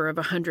fever of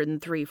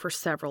 103 for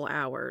several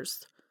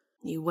hours.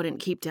 You wouldn't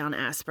keep down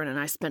aspirin, and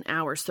I spent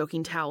hours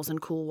soaking towels in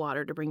cool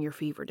water to bring your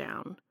fever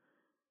down.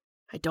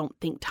 I don't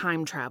think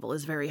time travel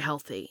is very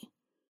healthy."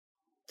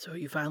 "So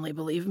you finally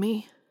believe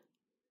me?"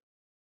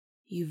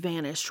 "You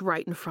vanished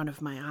right in front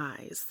of my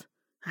eyes.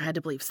 I had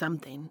to believe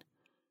something.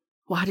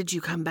 Why did you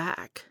come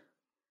back?"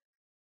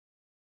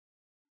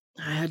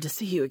 "I had to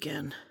see you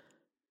again."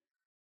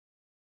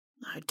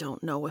 "I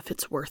don't know if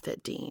it's worth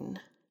it, Dean."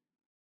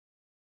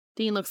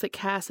 Dean looks at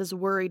Cass's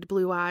worried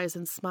blue eyes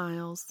and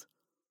smiles.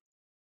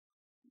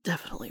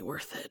 "Definitely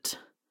worth it."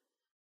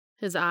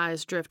 His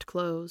eyes drift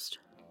closed.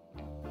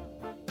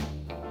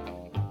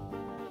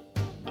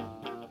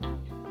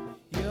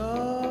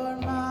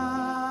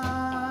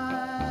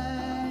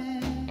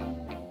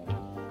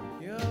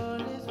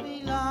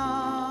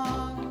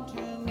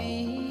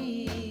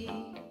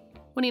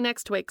 When he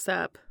next wakes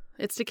up,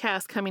 it's to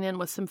Cass coming in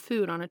with some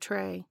food on a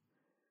tray.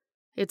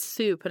 It's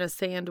soup and a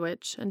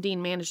sandwich, and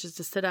Dean manages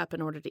to sit up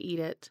in order to eat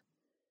it.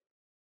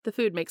 The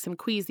food makes him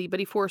queasy, but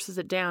he forces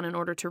it down in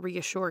order to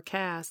reassure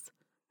Cass,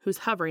 who's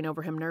hovering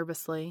over him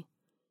nervously.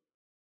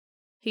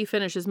 He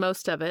finishes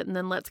most of it and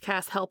then lets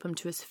Cass help him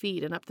to his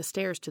feet and up the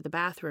stairs to the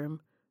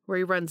bathroom, where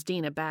he runs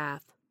Dean a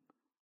bath.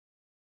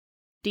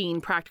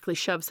 Dean practically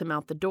shoves him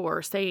out the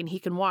door, saying he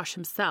can wash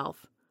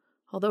himself,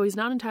 although he's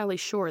not entirely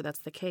sure that's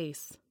the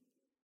case.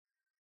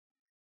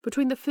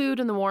 Between the food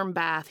and the warm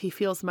bath, he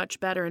feels much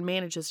better and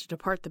manages to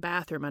depart the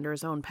bathroom under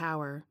his own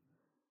power.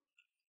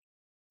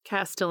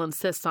 Cass still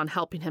insists on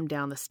helping him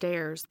down the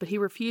stairs, but he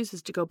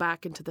refuses to go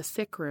back into the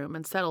sick room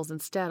and settles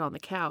instead on the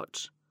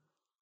couch.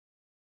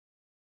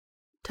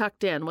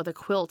 Tucked in with a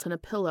quilt and a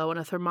pillow and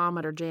a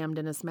thermometer jammed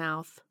in his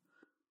mouth.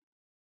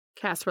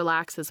 Cass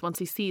relaxes once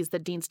he sees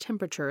that Dean's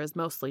temperature is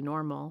mostly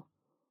normal.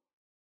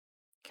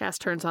 Cass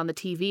turns on the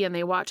TV and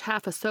they watch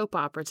half a soap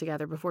opera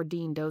together before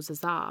Dean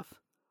dozes off.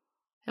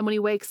 And when he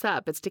wakes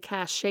up, it's to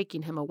Cass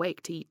shaking him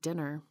awake to eat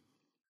dinner.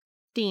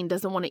 Dean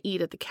doesn't want to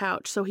eat at the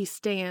couch, so he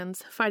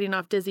stands, fighting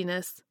off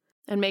dizziness,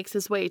 and makes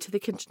his way to the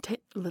kitchen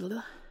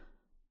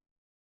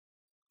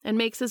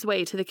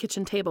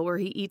table where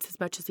he eats as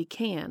much as he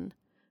can,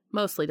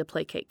 mostly to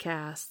placate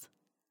Cass.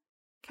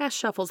 Cass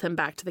shuffles him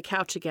back to the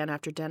couch again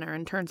after dinner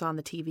and turns on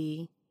the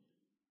TV.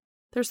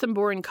 There's some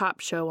boring cop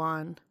show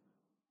on.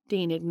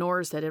 Dean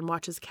ignores it and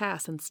watches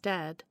Cass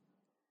instead.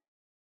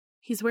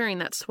 He's wearing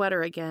that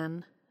sweater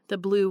again, the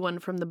blue one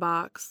from the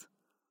box,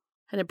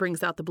 and it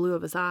brings out the blue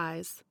of his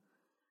eyes,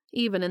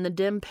 even in the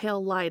dim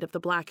pale light of the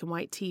black and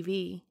white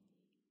TV.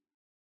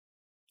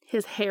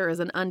 His hair is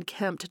an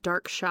unkempt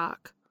dark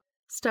shock,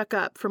 stuck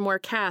up from where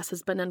Cass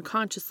has been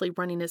unconsciously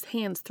running his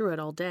hands through it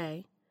all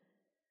day.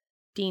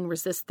 Dean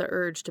resists the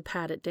urge to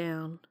pat it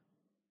down.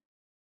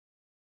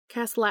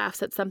 Cass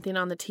laughs at something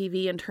on the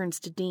TV and turns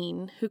to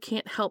Dean, who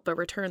can't help but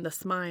return the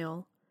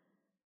smile.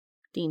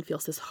 Dean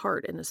feels his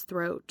heart in his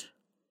throat.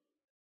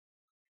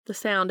 The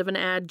sound of an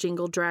ad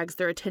jingle drags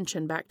their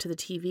attention back to the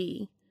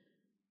TV,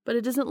 but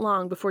it isn't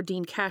long before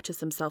Dean catches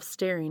himself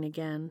staring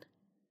again.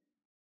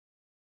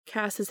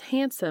 Cass is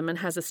handsome and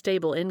has a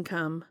stable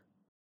income,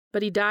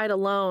 but he died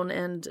alone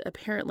and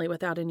apparently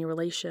without any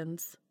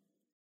relations.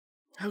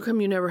 How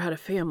come you never had a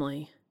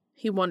family?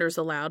 He wonders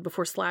aloud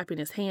before slapping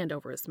his hand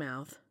over his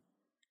mouth.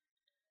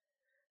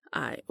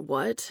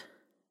 What?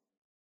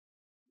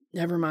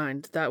 Never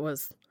mind, that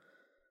was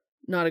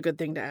not a good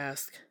thing to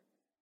ask.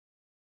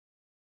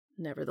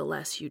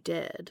 Nevertheless, you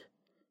did.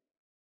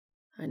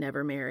 I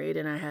never married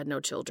and I had no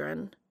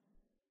children.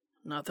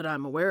 Not that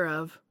I'm aware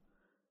of.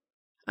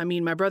 I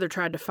mean, my brother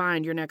tried to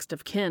find your next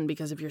of kin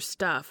because of your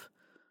stuff,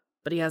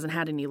 but he hasn't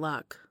had any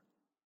luck.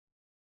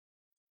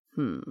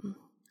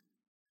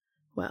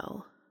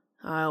 Well,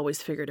 I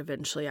always figured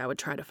eventually I would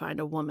try to find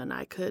a woman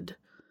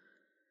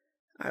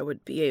I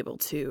would be able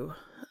to,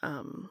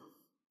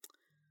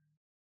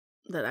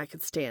 that I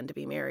could stand to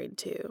be married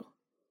to.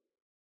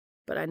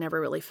 But I never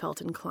really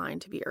felt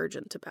inclined to be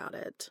urgent about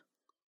it.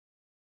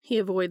 He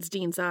avoids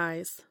Dean's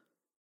eyes.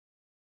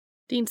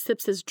 Dean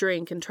sips his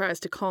drink and tries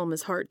to calm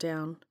his heart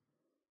down.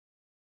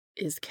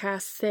 Is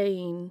Cass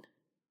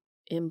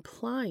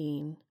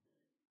implying?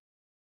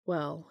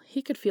 Well,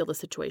 he could feel the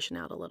situation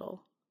out a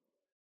little.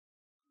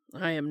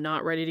 I am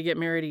not ready to get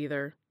married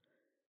either.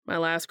 My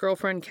last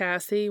girlfriend,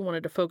 Cassie,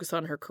 wanted to focus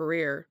on her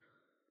career.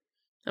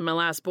 And my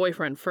last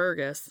boyfriend,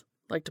 Fergus,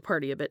 liked to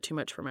party a bit too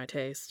much for my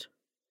taste.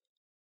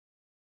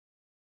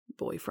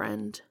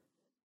 Boyfriend?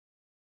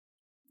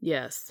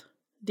 Yes.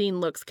 Dean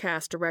looks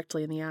Cass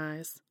directly in the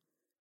eyes.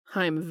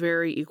 I am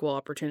very equal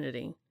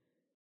opportunity.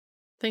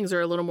 Things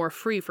are a little more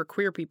free for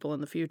queer people in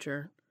the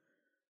future.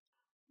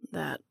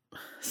 That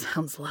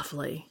sounds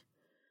lovely.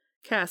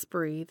 Cass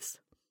breathes.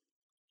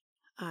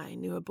 I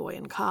knew a boy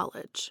in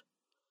college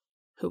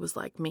who was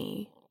like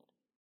me,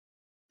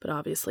 but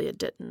obviously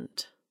it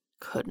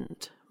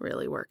couldn't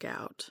really work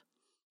out.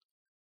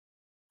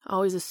 I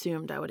always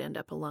assumed I would end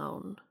up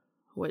alone,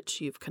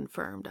 which you've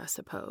confirmed, I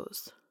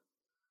suppose.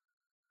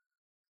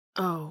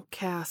 Oh,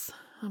 Cass,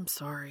 I'm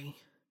sorry.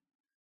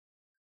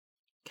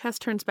 Cass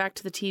turns back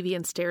to the TV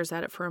and stares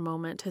at it for a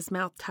moment, his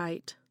mouth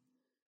tight.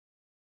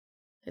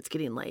 It's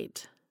getting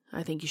late.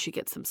 I think you should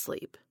get some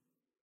sleep.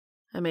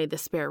 I made the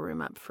spare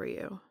room up for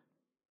you.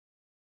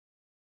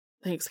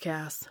 Thanks,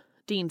 Cass,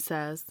 Dean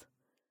says.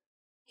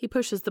 He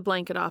pushes the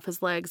blanket off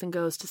his legs and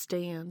goes to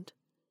stand.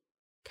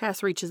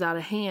 Cass reaches out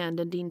a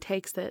hand and Dean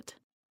takes it,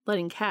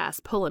 letting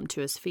Cass pull him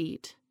to his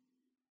feet.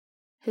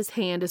 His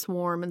hand is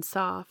warm and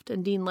soft,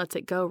 and Dean lets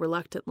it go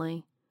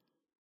reluctantly.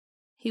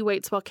 He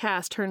waits while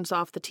Cass turns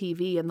off the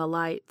TV and the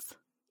lights,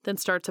 then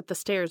starts up the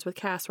stairs with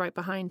Cass right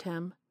behind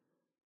him.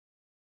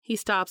 He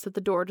stops at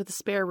the door to the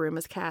spare room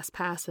as Cass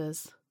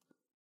passes.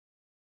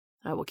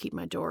 I will keep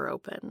my door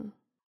open.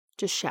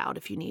 Just shout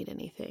if you need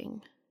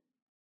anything.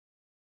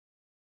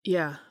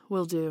 Yeah,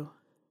 will do.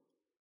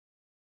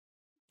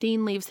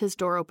 Dean leaves his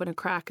door open a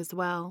crack as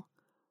well,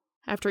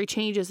 after he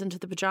changes into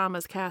the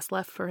pajamas Cass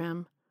left for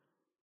him.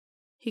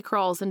 He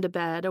crawls into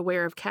bed,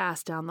 aware of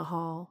Cass down the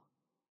hall.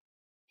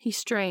 He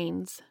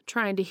strains,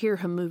 trying to hear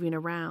him moving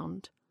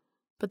around,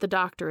 but the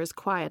doctor is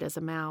quiet as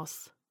a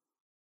mouse.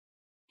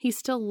 He's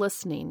still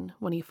listening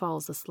when he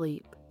falls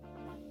asleep.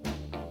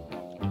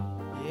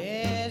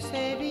 Yes,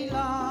 they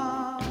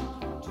belong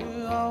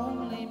to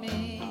only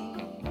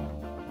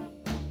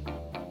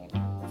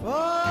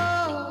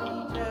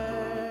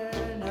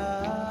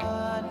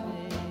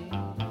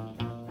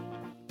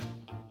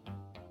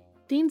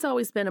Dean's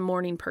always been a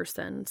morning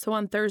person, so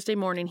on Thursday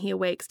morning he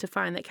awakes to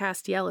find that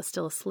Castiel is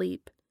still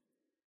asleep.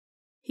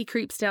 He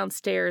creeps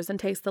downstairs and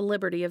takes the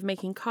liberty of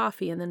making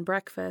coffee and then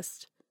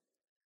breakfast.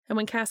 And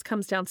when Cass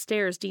comes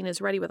downstairs, Dean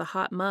is ready with a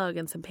hot mug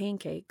and some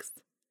pancakes.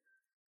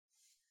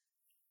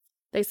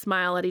 They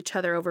smile at each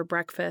other over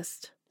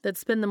breakfast, then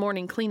spend the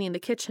morning cleaning the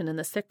kitchen and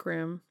the sick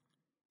room.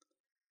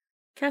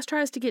 Cass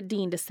tries to get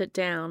Dean to sit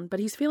down, but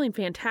he's feeling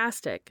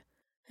fantastic.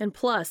 And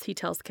plus, he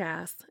tells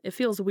Cass, it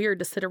feels weird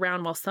to sit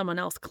around while someone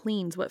else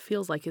cleans what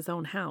feels like his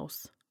own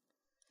house.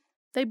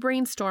 They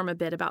brainstorm a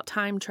bit about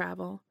time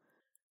travel,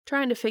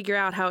 trying to figure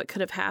out how it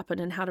could have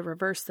happened and how to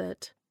reverse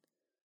it.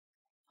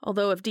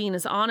 Although if Dean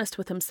is honest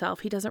with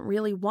himself, he doesn't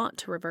really want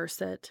to reverse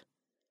it.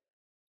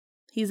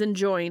 He's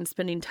enjoying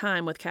spending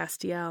time with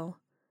Castiel.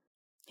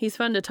 He's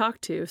fun to talk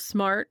to,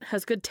 smart,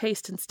 has good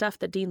taste in stuff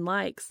that Dean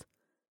likes,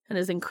 and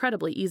is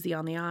incredibly easy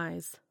on the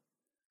eyes.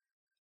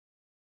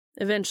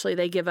 Eventually,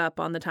 they give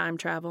up on the time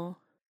travel.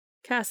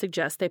 Cass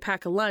suggests they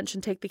pack a lunch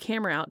and take the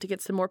camera out to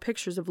get some more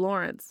pictures of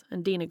Lawrence,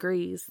 and Dean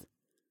agrees.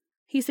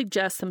 He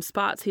suggests some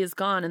spots he has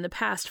gone in the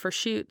past for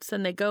shoots,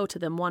 and they go to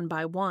them one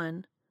by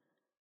one.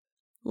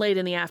 Late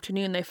in the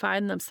afternoon, they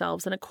find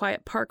themselves in a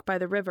quiet park by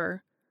the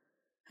river,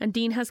 and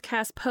Dean has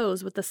Cass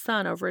pose with the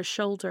sun over his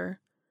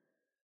shoulder.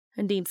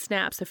 And Dean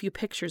snaps a few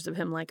pictures of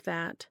him like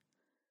that.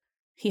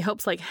 He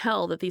hopes like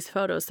hell that these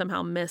photos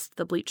somehow missed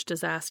the bleach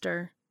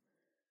disaster.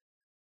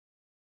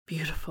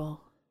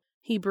 Beautiful,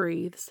 he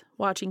breathes,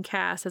 watching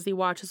Cass as he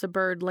watches a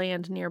bird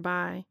land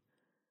nearby.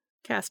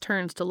 Cass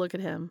turns to look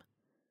at him.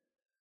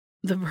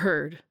 The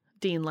bird,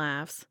 Dean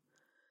laughs.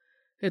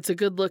 It's a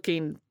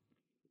good-looking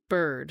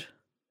bird.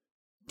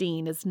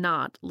 Dean is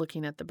not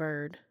looking at the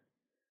bird.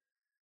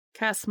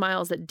 Cass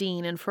smiles at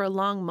Dean, and for a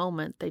long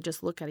moment they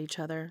just look at each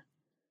other.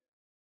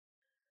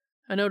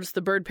 I noticed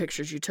the bird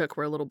pictures you took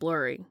were a little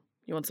blurry.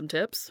 You want some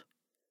tips?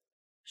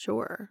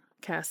 Sure,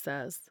 Cass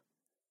says.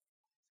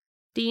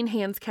 Dean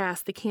hands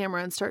Cass the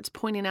camera and starts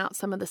pointing out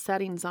some of the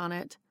settings on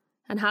it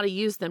and how to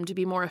use them to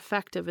be more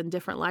effective in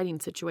different lighting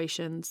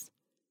situations.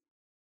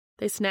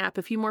 They snap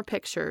a few more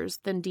pictures,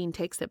 then Dean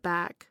takes it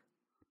back.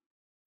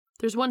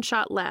 There's one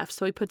shot left,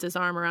 so he puts his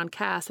arm around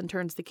Cass and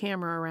turns the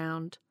camera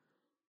around.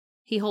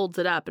 He holds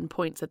it up and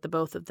points at the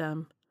both of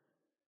them.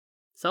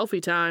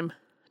 Selfie time,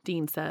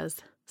 Dean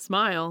says.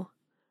 Smile.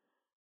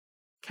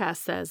 Cass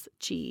says,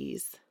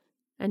 cheese,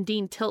 and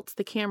Dean tilts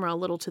the camera a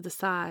little to the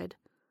side,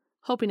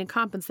 hoping to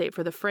compensate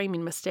for the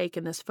framing mistake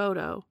in this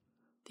photo,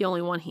 the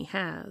only one he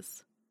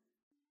has.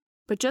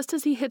 But just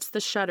as he hits the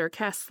shutter,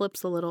 Cass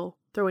slips a little,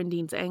 throwing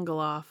Dean's angle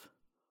off.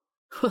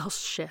 Well,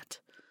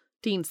 shit,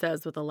 Dean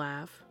says with a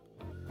laugh.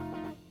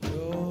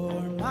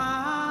 You're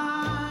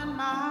mine,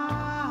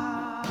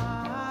 my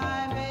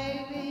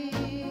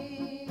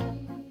baby,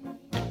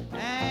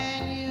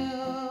 and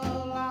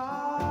you'll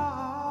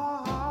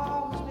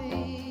always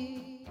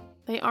be.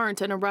 They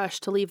aren't in a rush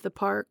to leave the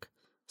park,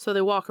 so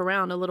they walk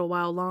around a little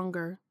while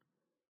longer.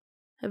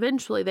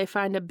 Eventually, they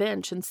find a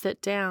bench and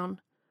sit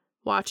down,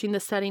 watching the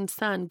setting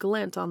sun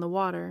glint on the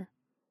water.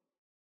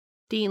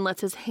 Dean lets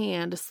his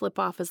hand slip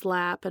off his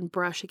lap and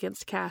brush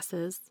against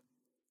Cass's.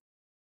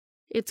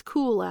 It's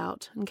cool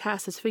out, and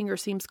Cass's finger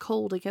seems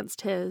cold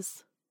against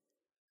his.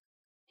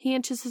 He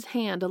inches his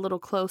hand a little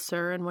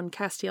closer, and when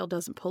Castiel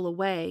doesn't pull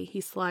away,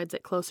 he slides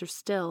it closer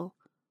still,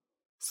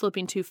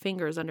 slipping 2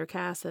 fingers under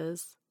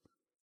Cass's.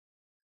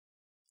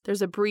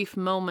 There's a brief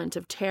moment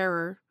of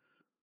terror.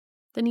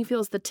 Then he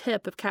feels the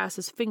tip of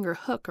Cass's finger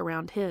hook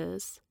around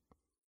his.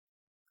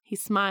 He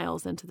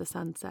smiles into the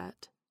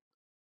sunset.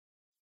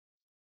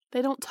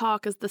 They don't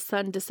talk as the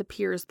sun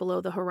disappears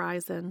below the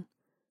horizon,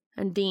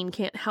 and Dean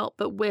can't help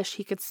but wish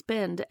he could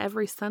spend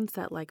every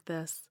sunset like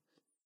this,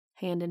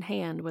 hand in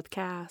hand with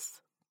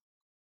Cass.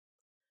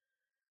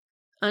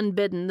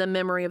 Unbidden, the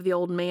memory of the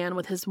old man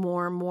with his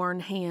warm, worn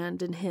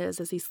hand in his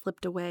as he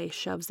slipped away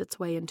shoves its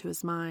way into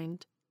his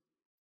mind.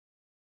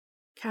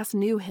 Cass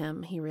knew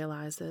him, he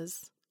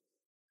realizes.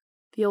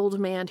 The old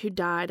man who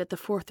died at the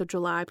 4th of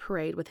July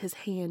parade with his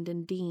hand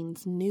in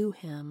Dean's knew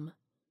him.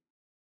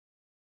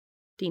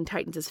 Dean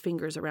tightens his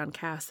fingers around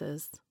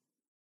Cass's.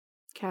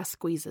 Cass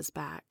squeezes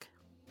back.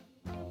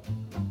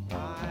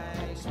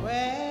 I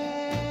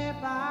swear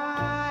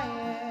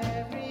by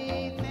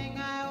everything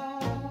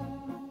I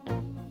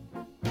own,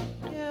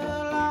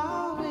 you'll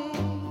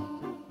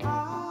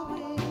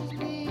always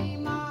be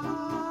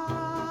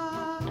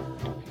mine.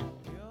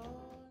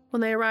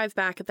 When they arrive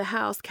back at the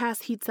house,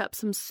 Cass heats up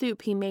some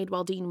soup he made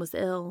while Dean was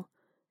ill,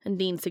 and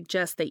Dean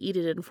suggests they eat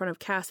it in front of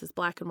Cass's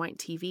black and white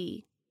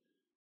TV.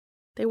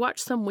 They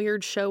watch some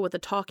weird show with a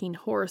talking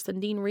horse,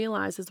 and Dean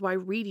realizes why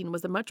reading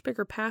was a much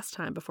bigger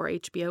pastime before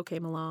HBO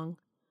came along.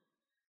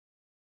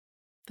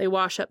 They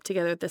wash up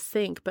together at the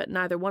sink, but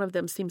neither one of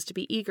them seems to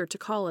be eager to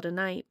call it a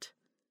night.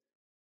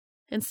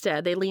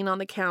 Instead, they lean on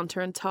the counter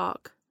and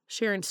talk,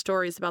 sharing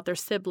stories about their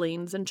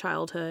siblings and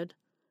childhood,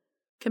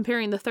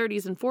 comparing the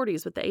 30s and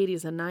 40s with the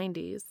 80s and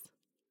 90s.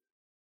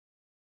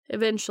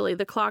 Eventually,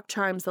 the clock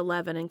chimes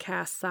 11 and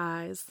Cass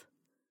sighs.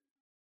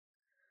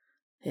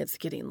 It's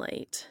getting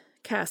late,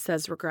 Cass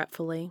says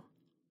regretfully.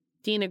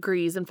 Dean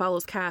agrees and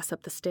follows Cass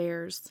up the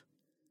stairs.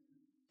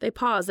 They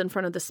pause in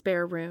front of the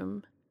spare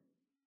room.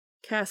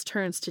 Cass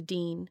turns to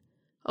Dean,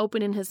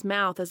 opening his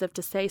mouth as if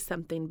to say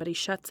something, but he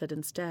shuts it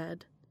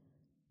instead.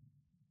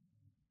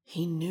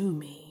 He knew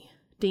me,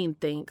 Dean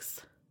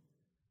thinks.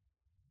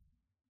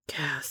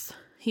 Cass,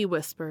 he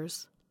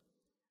whispers.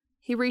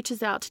 He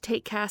reaches out to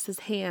take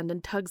Cass's hand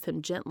and tugs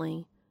him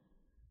gently.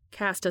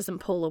 Cass doesn't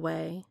pull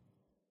away.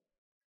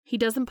 He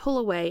doesn't pull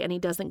away and he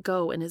doesn't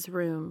go in his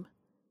room.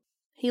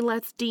 He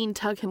lets Dean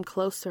tug him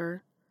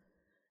closer,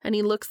 and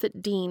he looks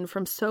at Dean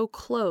from so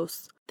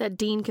close that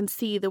Dean can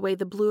see the way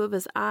the blue of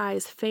his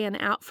eyes fan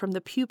out from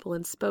the pupil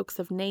in spokes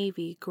of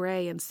navy,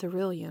 gray, and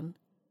cerulean.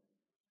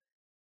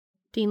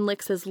 Dean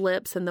licks his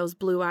lips and those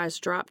blue eyes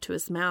drop to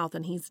his mouth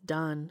and he's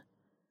done.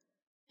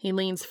 He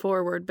leans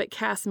forward, but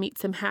Cass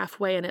meets him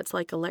halfway and it's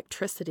like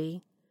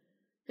electricity.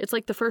 It's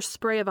like the first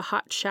spray of a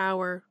hot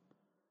shower.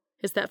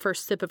 It's that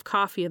first sip of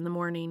coffee in the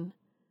morning.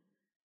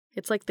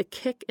 It's like the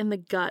kick in the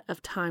gut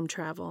of time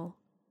travel.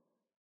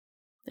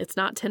 It's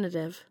not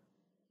tentative.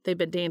 They've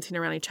been dancing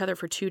around each other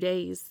for 2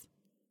 days.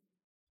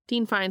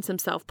 Dean finds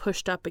himself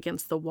pushed up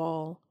against the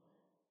wall,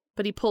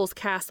 but he pulls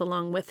Cass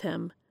along with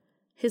him,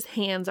 his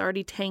hands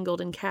already tangled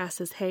in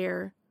Cass's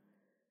hair,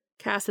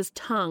 Cass's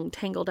tongue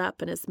tangled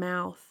up in his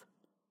mouth.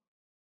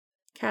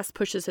 Cass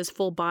pushes his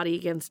full body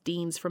against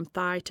Dean's from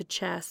thigh to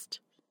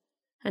chest,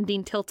 and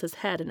Dean tilts his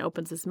head and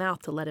opens his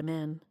mouth to let him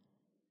in.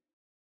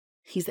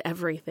 He's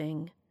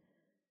everything.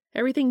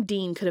 Everything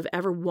Dean could have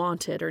ever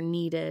wanted or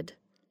needed.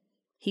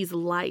 He's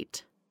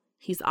light.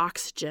 He's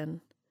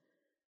oxygen.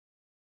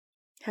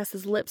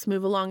 Cass's lips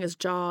move along his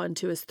jaw and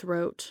to his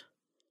throat.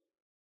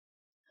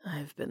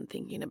 I've been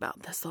thinking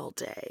about this all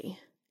day,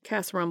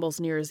 Cass rumbles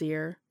near his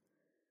ear.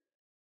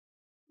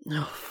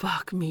 Oh,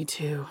 fuck, me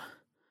too.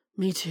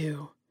 Me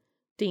too,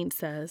 Dean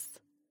says.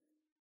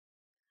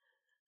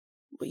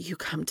 Will you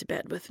come to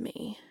bed with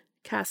me?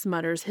 Cass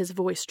mutters, his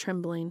voice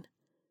trembling.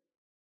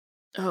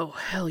 Oh,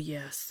 hell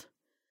yes,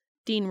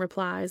 Dean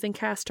replies, and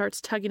Cass starts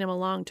tugging him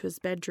along to his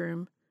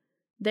bedroom.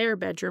 Their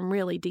bedroom,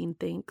 really, Dean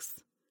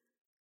thinks.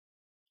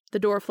 The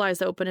door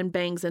flies open and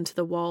bangs into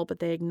the wall, but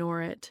they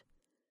ignore it.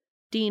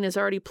 Dean is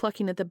already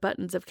plucking at the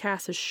buttons of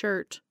Cass's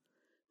shirt,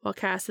 while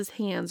Cass's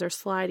hands are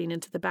sliding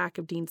into the back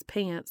of Dean's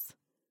pants,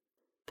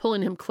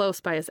 pulling him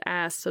close by his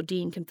ass so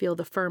Dean can feel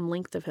the firm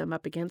length of him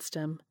up against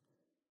him.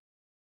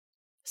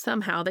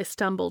 Somehow they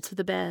stumble to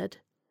the bed.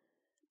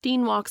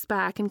 Dean walks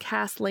back and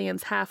Cass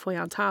lands halfway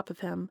on top of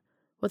him,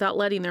 without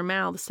letting their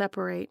mouths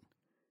separate.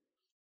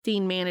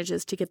 Dean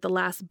manages to get the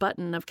last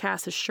button of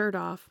Cass's shirt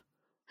off,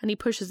 and he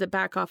pushes it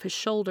back off his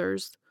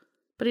shoulders,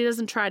 but he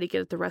doesn't try to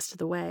get it the rest of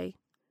the way.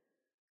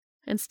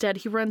 Instead,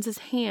 he runs his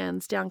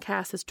hands down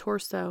Cass's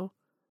torso,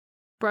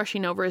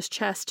 brushing over his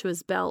chest to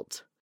his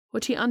belt,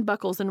 which he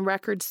unbuckles in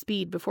record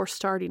speed before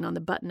starting on the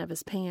button of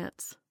his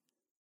pants.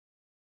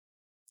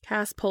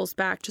 Cass pulls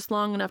back just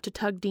long enough to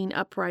tug Dean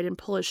upright and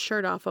pull his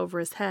shirt off over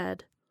his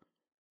head,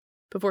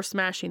 before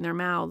smashing their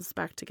mouths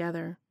back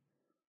together.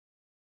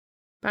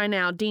 By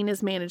now, Dean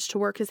has managed to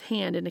work his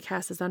hand into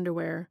Cass's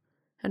underwear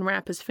and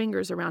wrap his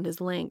fingers around his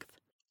length,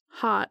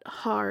 hot,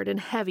 hard, and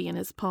heavy in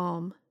his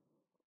palm.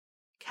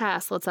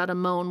 Cass lets out a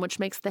moan which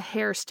makes the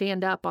hair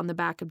stand up on the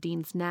back of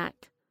Dean's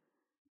neck.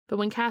 But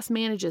when Cass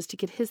manages to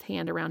get his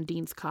hand around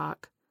Dean's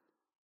cock,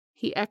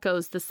 he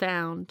echoes the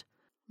sound,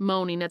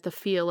 moaning at the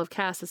feel of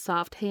Cass's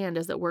soft hand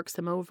as it works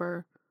him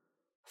over,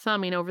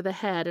 thumbing over the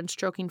head and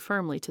stroking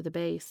firmly to the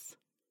base.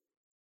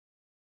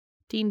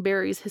 Dean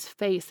buries his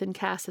face in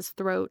Cass's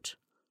throat,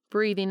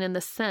 breathing in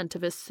the scent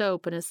of his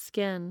soap and his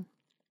skin,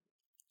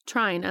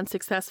 trying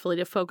unsuccessfully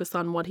to focus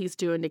on what he's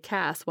doing to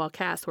Cass while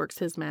Cass works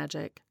his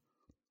magic.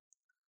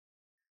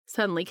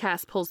 Suddenly,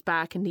 Cass pulls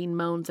back and Dean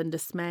moans in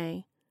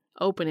dismay,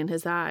 opening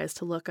his eyes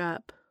to look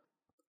up.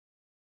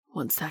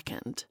 1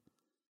 second,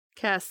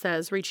 Cass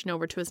says, reaching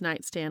over to his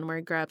nightstand where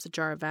he grabs a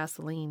jar of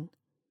Vaseline.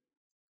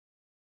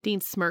 Dean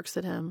smirks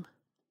at him.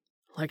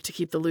 Like to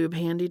keep the lube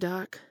handy,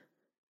 Doc?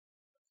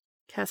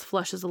 Cass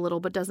flushes a little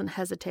but doesn't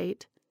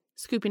hesitate,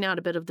 scooping out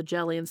a bit of the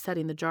jelly and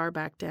setting the jar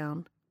back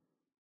down.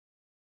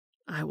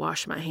 I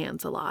wash my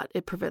hands a lot.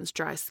 It prevents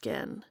dry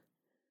skin.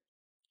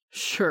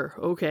 Sure,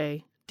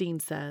 okay,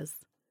 Dean says.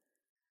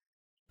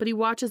 But he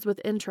watches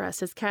with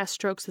interest as Cass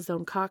strokes his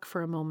own cock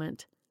for a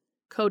moment,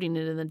 coating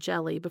it in the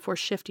jelly before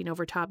shifting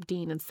over top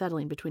Dean and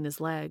settling between his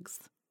legs.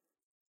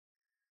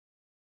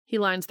 He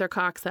lines their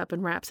cocks up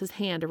and wraps his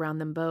hand around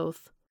them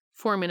both,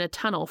 forming a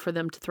tunnel for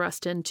them to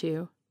thrust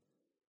into.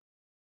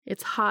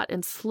 It's hot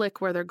and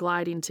slick where they're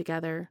gliding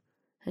together,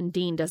 and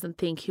Dean doesn't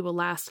think he will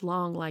last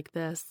long like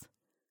this.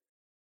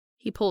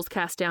 He pulls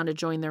Cass down to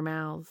join their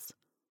mouths,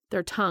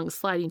 their tongues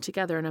sliding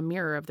together in a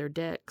mirror of their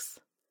dicks.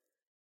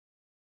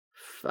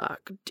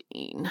 Fuck,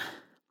 Dean,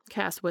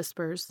 Cass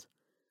whispers.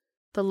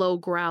 The low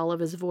growl of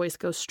his voice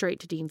goes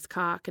straight to Dean's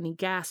cock, and he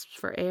gasps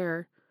for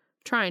air,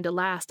 trying to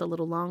last a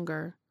little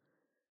longer.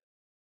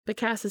 But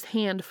Cass's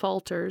hand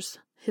falters,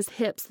 his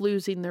hips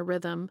losing their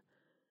rhythm,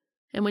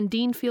 and when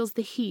Dean feels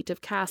the heat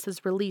of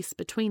Cass's release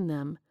between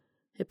them,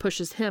 it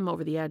pushes him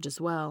over the edge as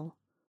well.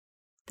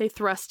 They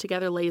thrust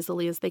together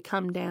lazily as they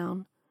come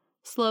down,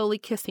 slowly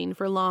kissing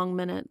for long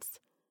minutes,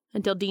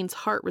 until Dean's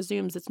heart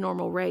resumes its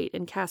normal rate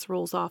and Cass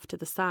rolls off to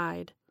the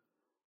side.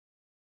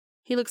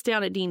 He looks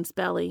down at Dean's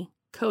belly,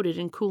 coated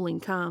in cooling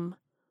cum.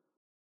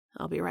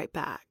 "I'll be right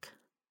back,"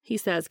 he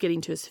says,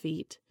 getting to his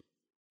feet.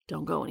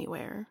 "Don't go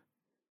anywhere."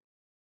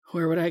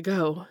 "Where would I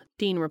go?"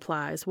 Dean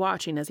replies,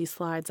 watching as he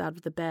slides out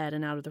of the bed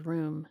and out of the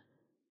room.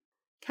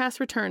 Cass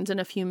returns in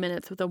a few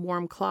minutes with a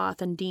warm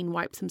cloth, and Dean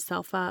wipes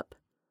himself up.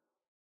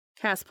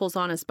 Cass pulls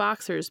on his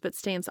boxers but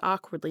stands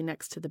awkwardly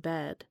next to the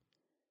bed.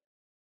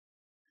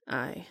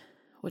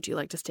 Would you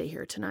like to stay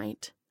here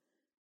tonight?"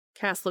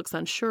 Cass looks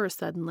unsure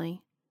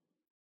suddenly.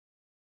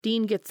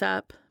 Dean gets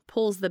up,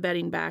 pulls the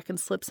bedding back, and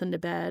slips into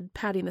bed,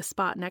 patting the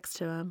spot next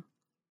to him.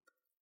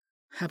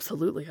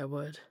 "Absolutely, I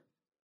would."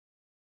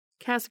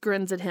 Cass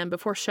grins at him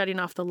before shutting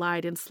off the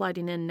light and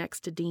sliding in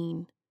next to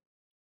Dean.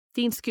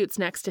 Dean scoots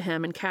next to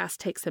him and Cass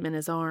takes him in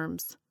his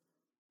arms.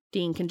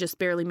 Dean can just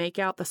barely make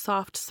out the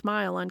soft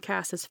smile on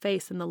Cass's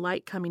face in the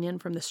light coming in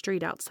from the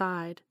street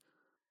outside.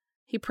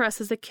 He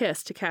presses a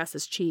kiss to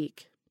Cass's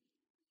cheek.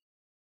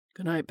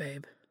 "Good night,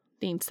 babe,"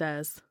 Dean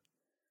says.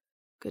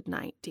 "Good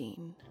night,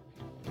 Dean."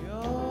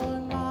 You're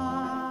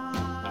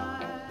mine,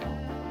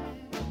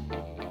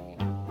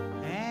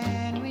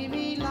 and we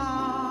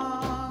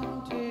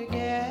belong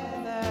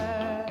together.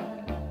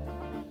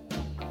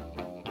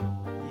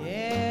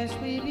 Yes,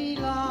 we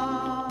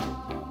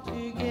belong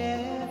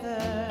together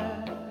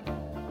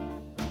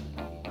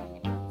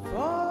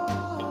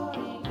for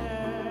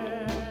eternity.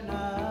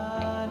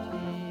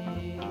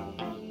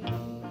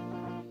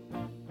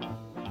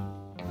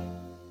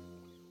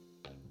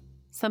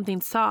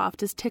 Something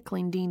soft is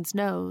tickling Dean's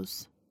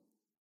nose.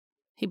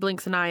 He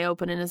blinks an eye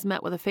open and is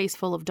met with a face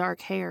full of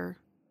dark hair.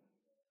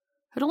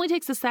 It only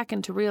takes a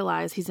second to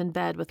realize he's in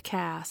bed with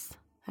Cass,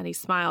 and he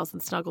smiles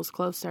and snuggles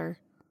closer.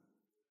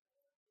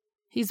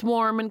 He's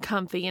warm and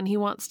comfy, and he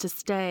wants to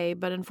stay,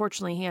 but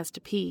unfortunately he has to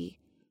pee.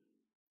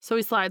 So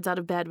he slides out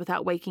of bed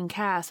without waking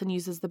Cass and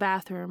uses the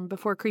bathroom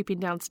before creeping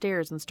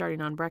downstairs and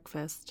starting on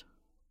breakfast.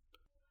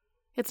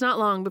 It's not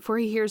long before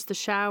he hears the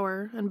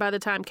shower, and by the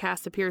time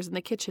Cass appears in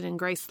the kitchen in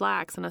gray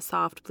slacks and a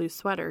soft blue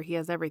sweater, he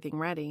has everything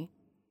ready.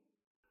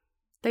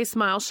 They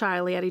smile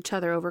shyly at each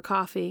other over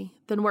coffee,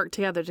 then work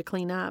together to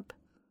clean up.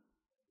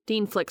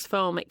 Dean flicks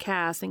foam at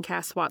Cass, and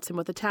Cass swats him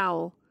with a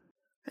towel,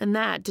 and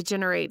that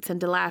degenerates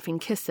into laughing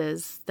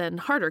kisses, then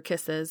harder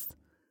kisses.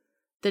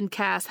 Then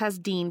Cass has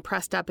Dean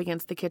pressed up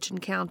against the kitchen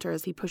counter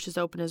as he pushes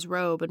open his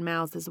robe and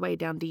mouths his way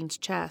down Dean's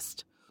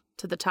chest,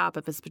 to the top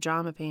of his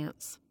pajama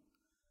pants.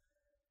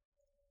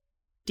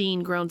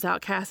 Dean groans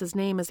out Cass's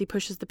name as he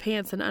pushes the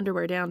pants and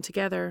underwear down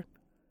together,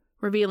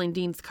 revealing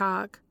Dean's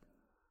cock,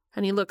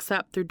 and he looks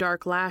up through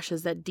dark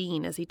lashes at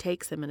Dean as he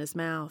takes him in his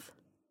mouth.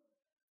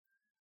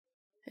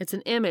 It's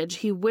an image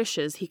he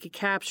wishes he could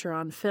capture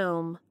on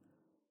film.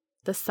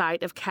 The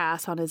sight of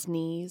Cass on his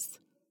knees,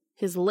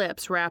 his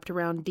lips wrapped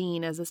around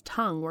Dean as his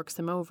tongue works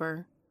him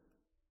over.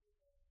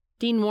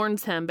 Dean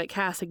warns him, but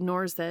Cass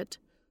ignores it,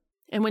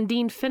 and when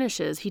Dean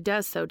finishes, he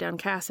does so down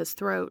Cass's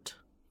throat,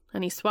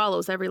 and he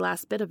swallows every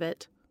last bit of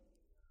it,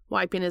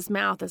 wiping his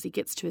mouth as he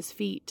gets to his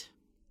feet.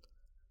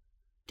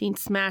 Dean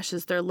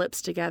smashes their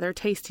lips together,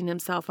 tasting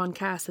himself on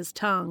Cass's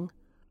tongue,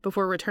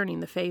 before returning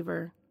the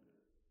favor.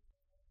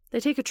 They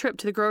take a trip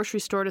to the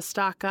grocery store to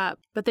stock up,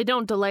 but they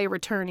don't delay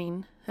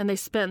returning, and they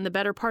spend the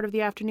better part of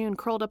the afternoon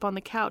curled up on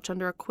the couch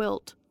under a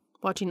quilt,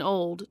 watching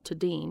old, to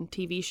Dean,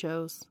 TV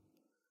shows.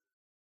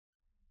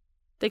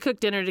 They cook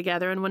dinner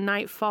together, and when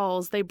night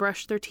falls, they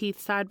brush their teeth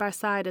side by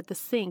side at the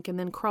sink and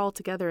then crawl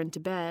together into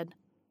bed,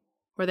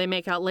 where they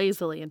make out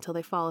lazily until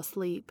they fall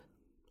asleep.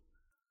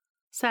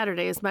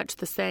 Saturday is much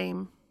the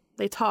same.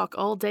 They talk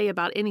all day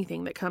about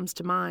anything that comes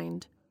to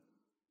mind.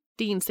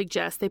 Dean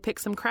suggests they pick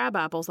some crab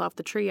apples off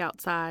the tree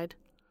outside.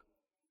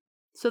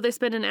 So they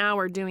spend an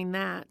hour doing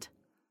that,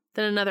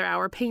 then another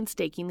hour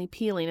painstakingly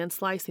peeling and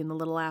slicing the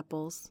little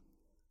apples.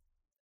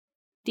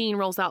 Dean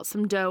rolls out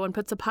some dough and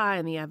puts a pie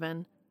in the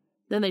oven.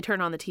 Then they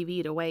turn on the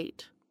TV to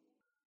wait.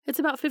 It's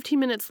about 15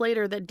 minutes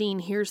later that Dean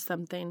hears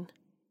something.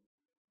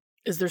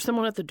 "Is there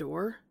someone at the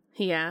door?"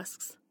 he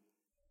asks.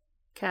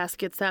 Cass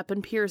gets up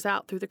and peers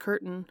out through the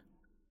curtain.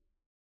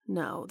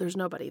 "No, there's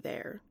nobody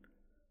there."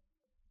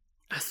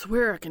 "I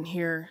swear I can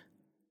hear.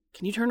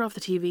 Can you turn off the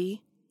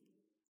TV?"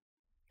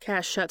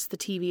 Cass shuts the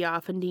TV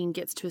off and Dean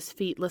gets to his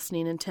feet,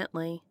 listening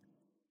intently.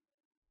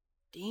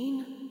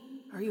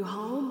 "Dean, are you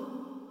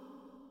home?"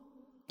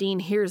 Dean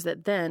hears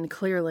it then,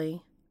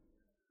 clearly.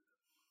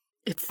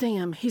 "It's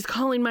Sam. He's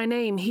calling my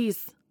name.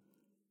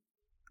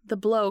 The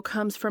blow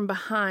comes from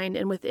behind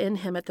and within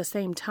him at the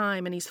same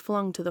time, and he's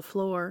flung to the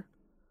floor.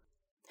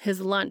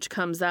 His lunch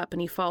comes up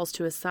and he falls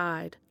to his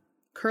side,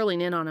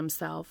 curling in on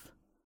himself.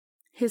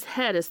 His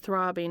head is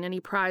throbbing, and he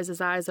pries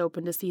his eyes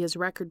open to see his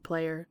record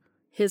player,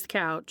 his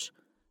couch,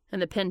 and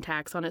the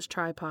Pentax on its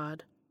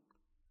tripod.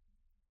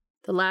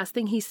 The last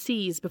thing he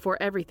sees before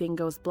everything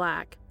goes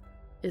black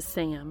is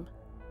Sam.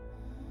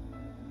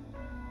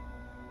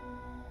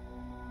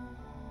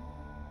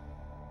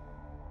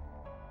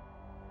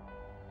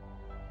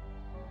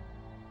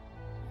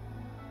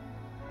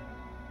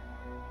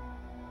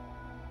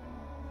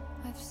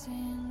 I've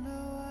seen the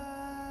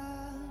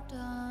world,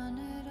 done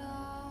it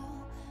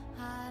all,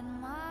 had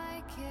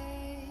my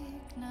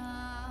cake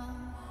now.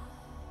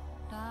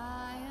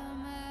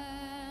 Diamonds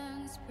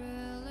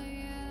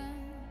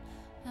brilliant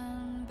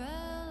and Bel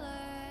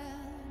Air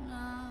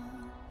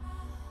now.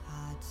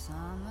 Hot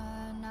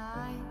summer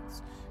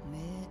nights,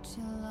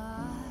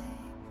 mid-July,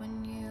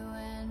 when you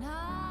and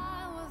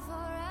I were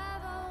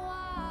forever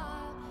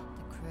wild.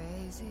 The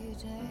crazy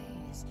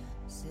days,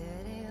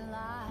 city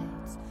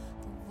lights,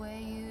 the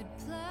way you'd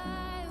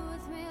play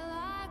with me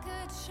like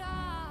a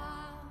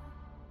child.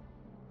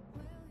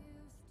 Will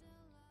you still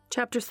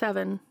Chapter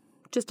 7.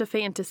 Just a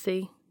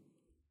fantasy.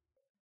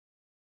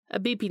 A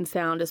beeping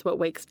sound is what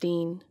wakes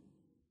Dean.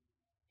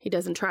 He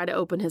doesn't try to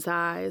open his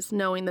eyes,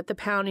 knowing that the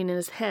pounding in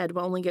his head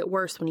will only get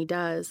worse when he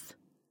does.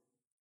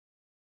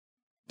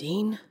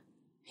 "Dean?"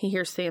 He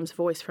hears Sam's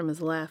voice from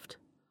his left.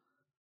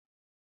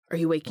 "Are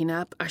you waking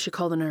up? I should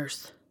call the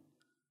nurse."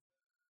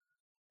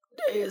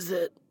 "Day is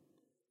it?"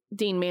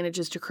 Dean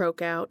manages to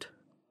croak out.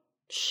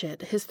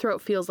 Shit, his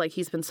throat feels like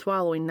he's been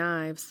swallowing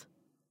knives.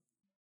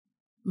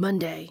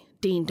 "Monday.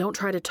 Dean, don't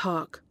try to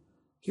talk.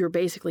 You were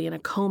basically in a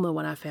coma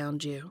when I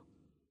found you."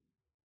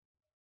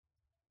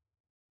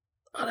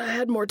 "Thought I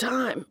had more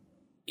time.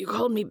 You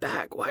called me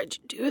back. Why'd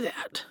you do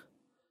that?"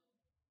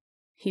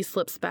 He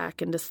slips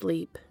back into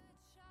sleep.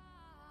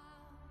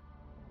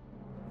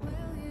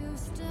 Will you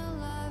still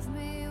love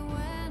me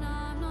when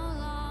I'm no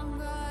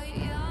longer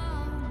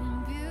young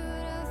and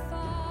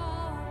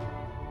beautiful?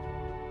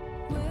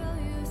 Will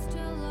you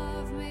still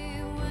love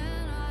me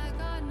when I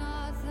got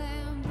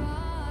nothing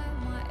but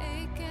my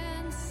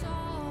aching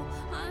soul?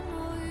 I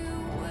know you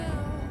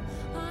will,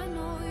 I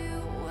know you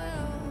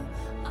will,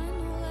 I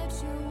know that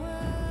you will.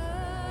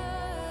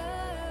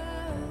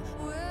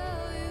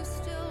 Will you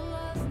still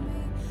love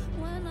me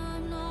when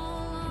I'm no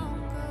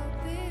longer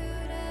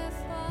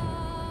beautiful?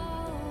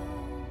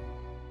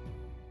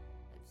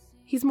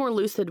 He's more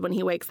lucid when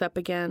he wakes up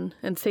again,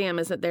 and Sam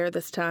isn't there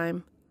this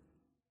time.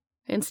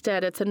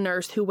 Instead, it's a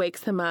nurse who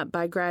wakes him up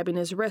by grabbing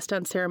his wrist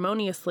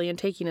unceremoniously and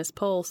taking his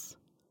pulse.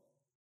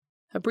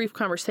 A brief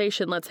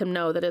conversation lets him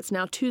know that it's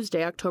now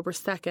Tuesday, October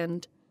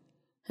 2nd,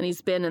 and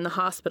he's been in the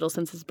hospital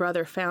since his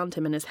brother found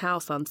him in his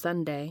house on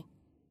Sunday.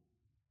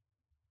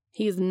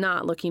 He's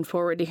not looking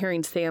forward to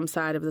hearing Sam's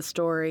side of the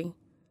story.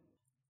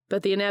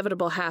 But the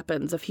inevitable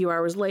happens a few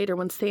hours later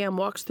when Sam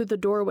walks through the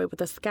doorway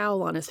with a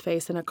scowl on his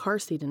face and a car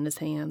seat in his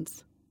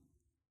hands.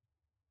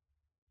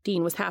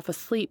 Dean was half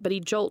asleep, but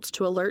he jolts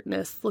to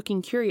alertness,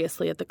 looking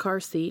curiously at the car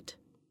seat.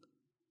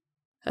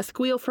 A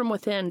squeal from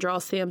within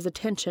draws Sam's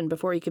attention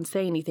before he can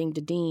say anything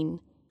to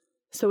Dean.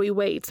 So he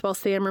waits while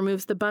Sam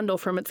removes the bundle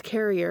from its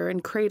carrier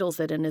and cradles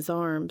it in his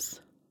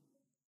arms.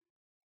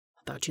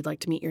 "I thought you'd like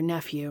to meet your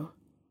nephew,"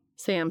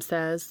 Sam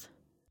says.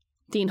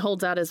 Dean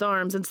holds out his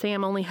arms, and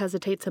Sam only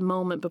hesitates a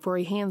moment before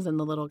he hands him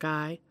the little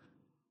guy,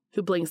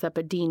 who blinks up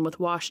at Dean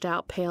with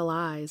washed-out, pale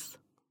eyes.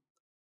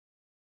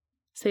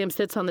 Sam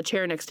sits on the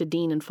chair next to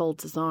Dean and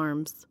folds his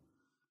arms.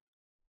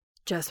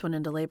 "Jess went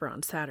into labor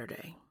on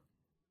Saturday.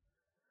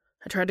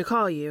 I tried to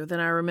call you, then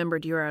I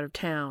remembered you were out of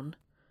town,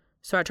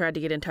 so I tried to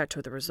get in touch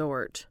with the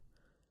resort,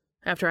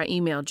 after I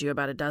emailed you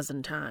about a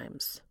dozen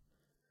times.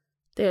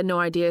 They had no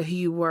idea who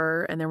you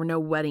were, and there were no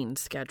weddings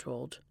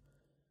scheduled.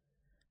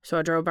 So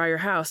I drove by your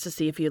house to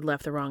see if you had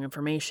left the wrong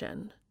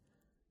information.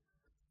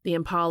 The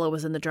Impala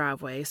was in the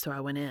driveway, so I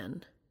went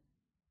in.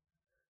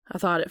 I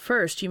thought at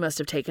first you must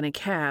have taken a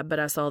cab, but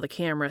I saw the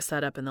camera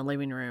set up in the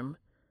living room.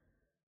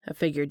 I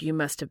figured you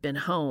must have been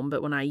home,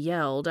 but when I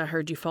yelled, I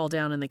heard you fall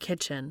down in the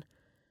kitchen,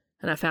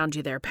 and I found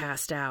you there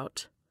passed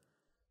out.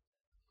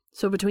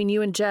 So between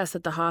you and Jess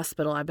at the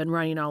hospital, I've been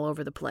running all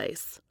over the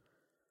place.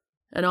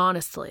 And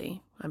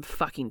honestly, I'm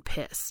fucking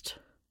pissed."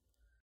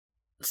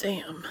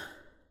 "Sam,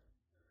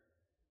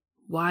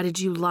 "Why did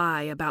you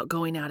lie about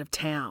going out of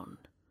town?"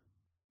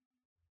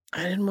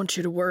 I didn't want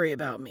you to worry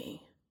about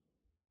me.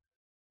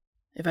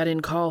 If I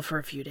didn't call for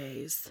a few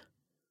days.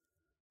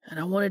 And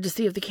I wanted to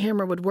see if the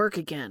camera would work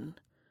again.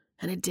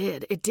 And it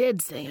did. It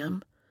did,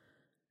 Sam.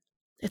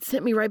 It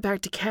sent me right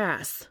back to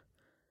Cass.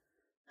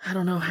 I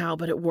don't know how,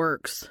 but it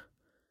works.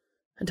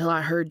 Until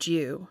I heard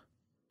you.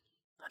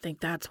 I think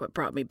that's what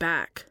brought me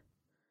back.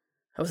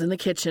 I was in the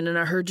kitchen and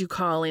I heard you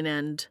calling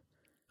and...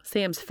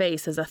 Sam's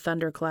face is a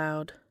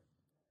thundercloud.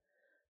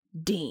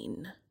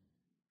 "Dean,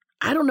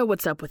 I don't know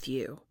what's up with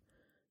you.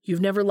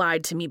 You've never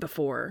lied to me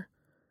before.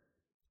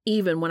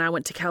 Even when I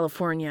went to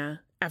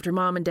California, after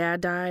Mom and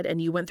Dad died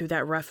and you went through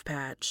that rough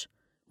patch,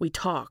 we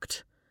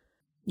talked.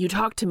 You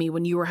talked to me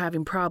when you were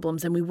having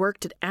problems and we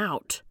worked it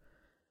out.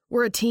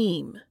 We're a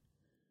team.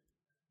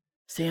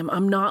 Sam,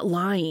 I'm not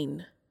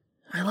lying.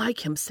 I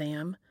like him,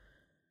 Sam.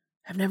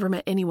 I've never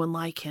met anyone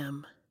like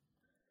him.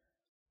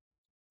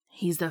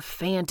 He's a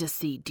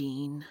fantasy,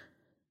 Dean."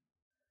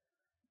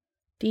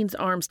 Dean's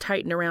arms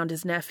tighten around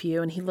his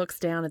nephew and he looks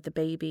down at the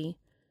baby.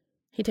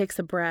 He takes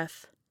a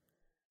breath.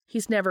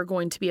 He's never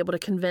going to be able to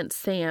convince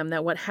Sam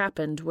that what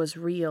happened was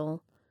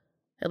real,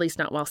 at least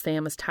not while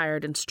Sam is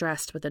tired and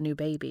stressed with a new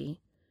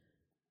baby.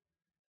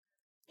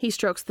 He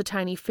strokes the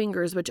tiny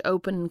fingers which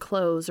open and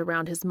close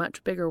around his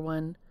much bigger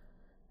one,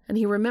 and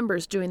he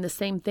remembers doing the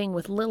same thing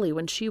with Lily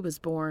when she was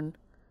born,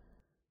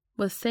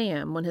 with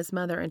Sam when his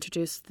mother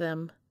introduced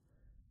them.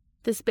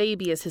 This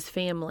baby is his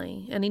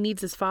family, and he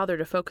needs his father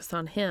to focus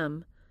on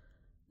him,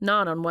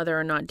 not on whether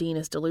or not Dean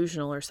is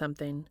delusional or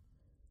something.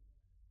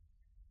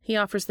 He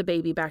offers the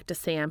baby back to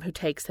Sam, who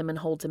takes him and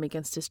holds him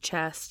against his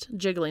chest,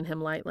 jiggling him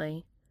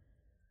lightly.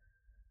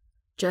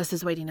 Jess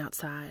is waiting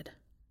outside.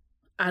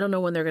 I don't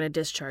know when they're going to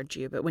discharge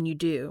you, but when you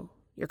do,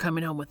 you're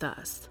coming home with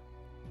us.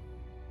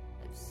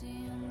 I've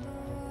seen the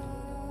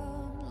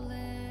world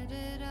lit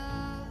it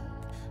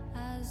up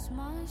as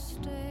my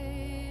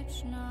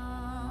stage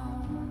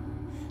now,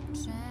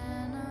 channeling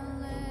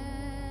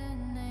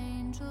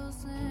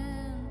angels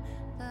in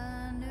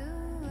the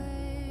new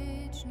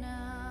age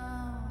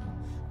now.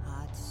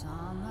 Hot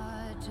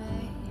summer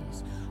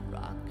days,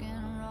 rock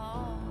and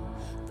roll,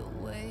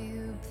 the way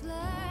you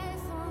play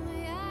for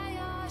me at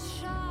your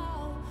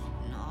show,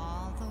 and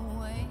all the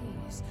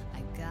ways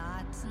I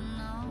got to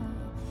know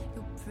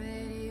your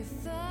pretty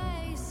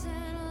face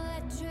and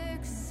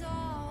electric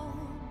soul.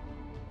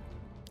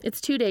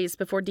 It's 2 days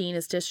before Dean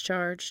is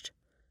discharged.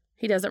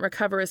 He doesn't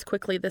recover as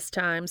quickly this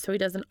time, so he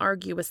doesn't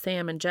argue with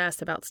Sam and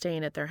Jess about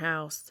staying at their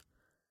house.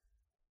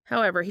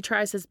 However, he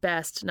tries his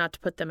best not to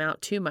put them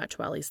out too much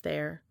while he's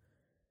there.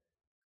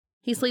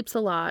 He sleeps a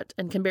lot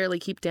and can barely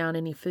keep down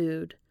any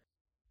food,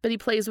 but he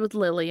plays with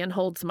Lily and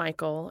holds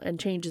Michael and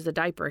changes a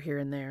diaper here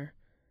and there.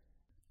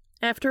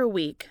 After a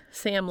week,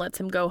 Sam lets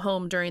him go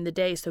home during the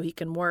day so he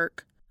can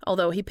work,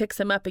 although he picks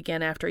him up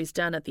again after he's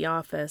done at the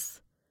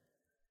office.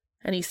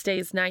 And he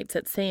stays nights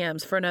at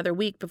Sam's for another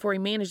week before he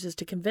manages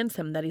to convince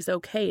him that he's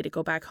okay to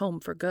go back home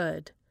for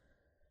good.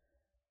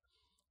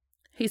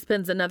 He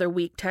spends another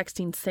week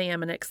texting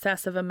Sam an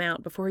excessive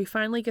amount before he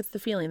finally gets the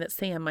feeling that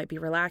Sam might be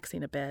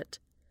relaxing a bit.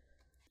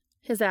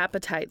 His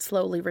appetite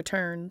slowly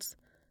returns,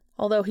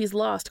 although he's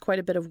lost quite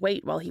a bit of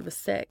weight while he was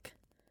sick.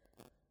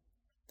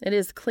 It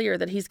is clear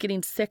that he's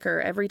getting sicker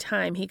every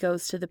time he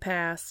goes to the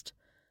past,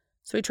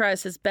 so he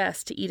tries his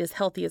best to eat as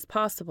healthy as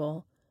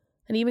possible,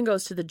 and even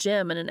goes to the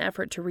gym in an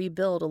effort to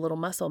rebuild a little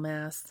muscle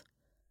mass.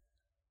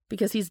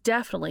 Because he's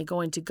definitely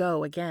going to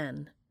go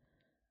again.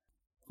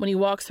 When he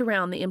walks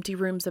around the empty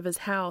rooms of his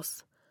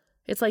house,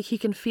 it's like he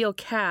can feel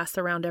Cass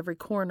around every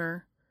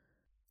corner.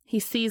 He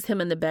sees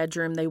him in the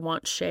bedroom they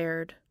once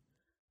shared,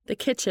 the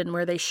kitchen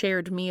where they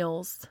shared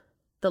meals,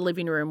 the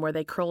living room where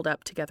they curled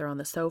up together on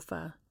the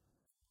sofa.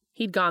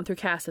 He'd gone through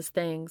Cass's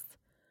things,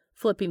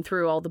 flipping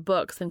through all the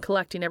books and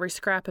collecting every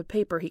scrap of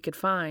paper he could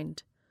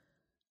find.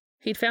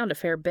 He'd found a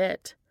fair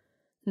bit.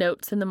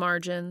 Notes in the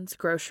margins,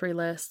 grocery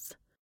lists,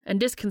 and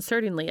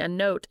disconcertingly a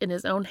note in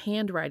his own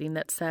handwriting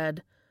that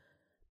said,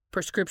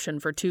 "Prescription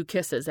for 2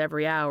 kisses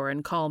every hour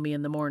and call me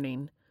in the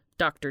morning.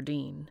 Dr.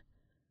 Dean."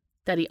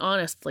 That he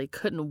honestly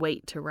couldn't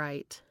wait to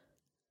write.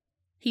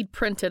 He'd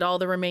printed all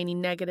the remaining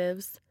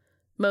negatives,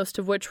 most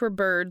of which were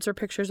birds or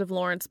pictures of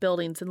Lawrence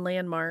buildings and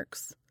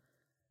landmarks.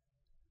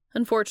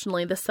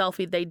 Unfortunately, the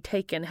selfie they'd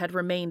taken had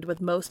remained with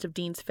most of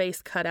Dean's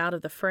face cut out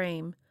of the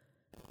frame,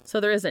 so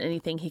there isn't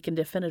anything he can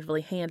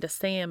definitively hand to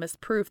Sam as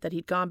proof that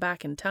he'd gone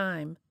back in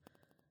time.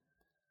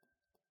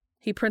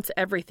 He prints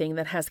everything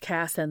that has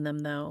Cass in them,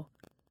 though,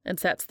 and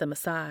sets them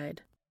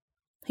aside.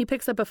 He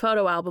picks up a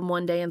photo album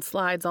one day and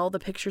slides all the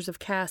pictures of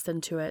Cass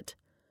into it,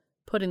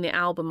 putting the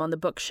album on the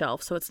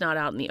bookshelf so it's not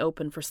out in the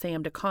open for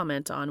Sam to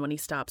comment on when he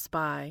stops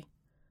by.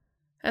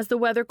 As the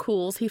weather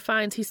cools, he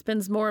finds he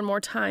spends more and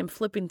more time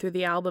flipping through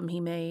the album he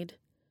made.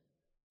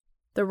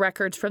 The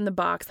records from the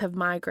box have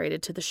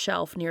migrated to the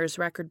shelf near his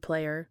record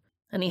player,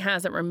 and he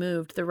hasn't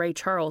removed the Ray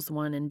Charles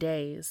one in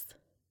days.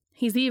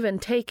 He's even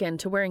taken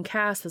to wearing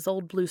Cass's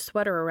old blue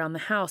sweater around the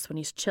house when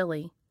he's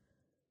chilly.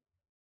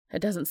 It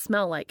doesn't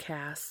smell like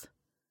Cass.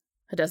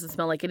 It doesn't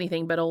smell like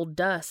anything but old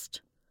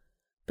dust.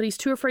 But he's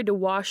too afraid to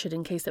wash it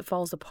in case it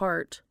falls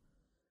apart.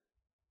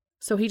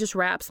 So he just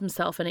wraps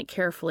himself in it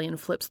carefully and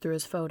flips through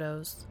his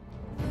photos.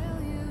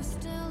 Will you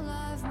still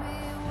love me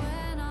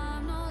when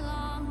I'm no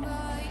longer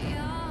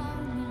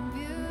young and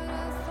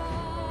beautiful?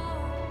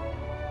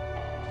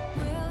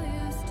 Will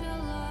you still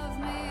love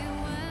me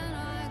when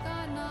I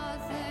got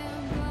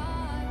nothing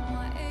but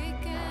my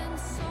aching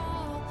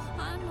soul?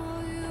 I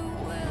know you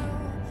will,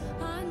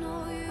 I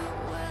know you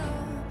will,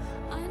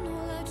 I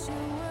know that you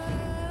will.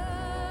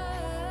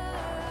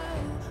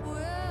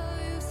 Will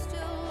you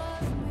still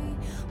love me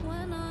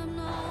when I'm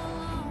no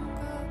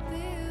longer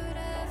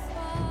beautiful?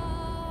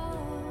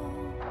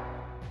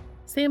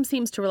 Sam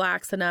seems to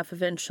relax enough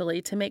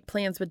eventually to make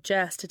plans with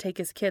Jess to take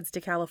his kids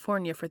to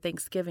California for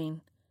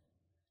Thanksgiving.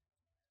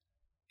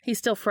 He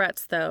still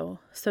frets, though,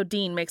 so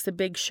Dean makes a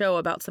big show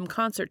about some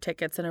concert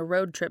tickets and a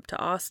road trip to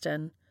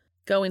Austin,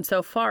 going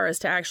so far as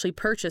to actually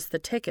purchase the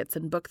tickets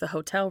and book the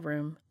hotel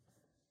room.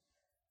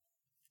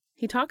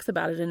 He talks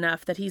about it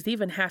enough that he's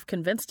even half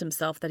convinced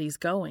himself that he's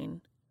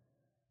going.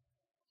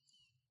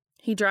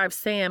 He drives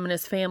Sam and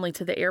his family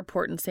to the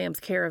airport in Sam's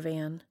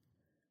caravan.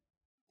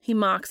 He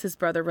mocks his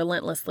brother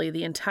relentlessly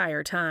the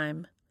entire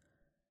time.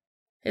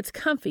 It's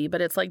comfy,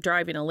 but it's like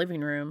driving a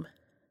living room.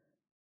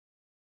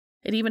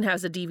 It even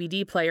has a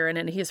DVD player in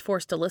it, and he is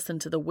forced to listen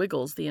to the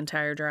Wiggles the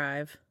entire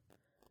drive.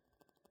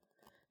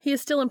 He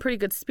is still in pretty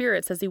good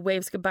spirits as he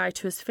waves goodbye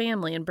to his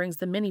family and brings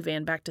the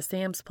minivan back to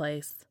Sam's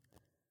place.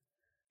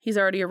 He's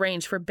already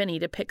arranged for Benny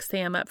to pick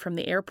Sam up from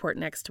the airport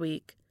next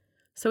week,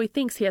 so he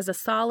thinks he has a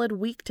solid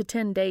week to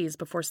 10 days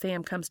before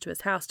Sam comes to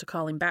his house to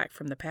call him back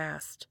from the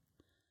past.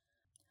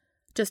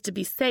 Just to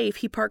be safe,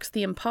 he parks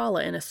the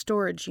Impala in a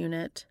storage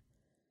unit.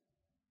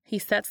 He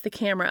sets the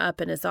camera up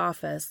in his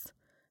office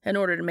in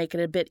order to make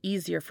it a bit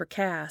easier for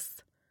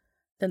Cass,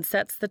 then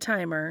sets the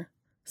timer,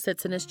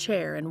 sits in his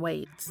chair, and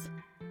waits.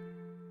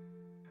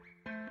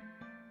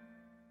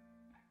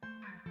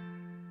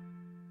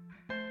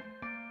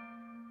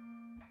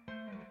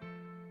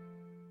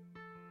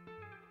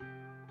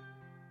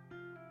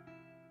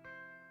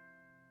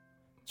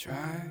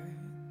 Try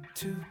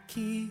to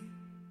keep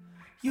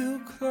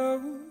you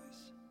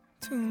close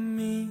to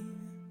me,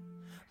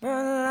 but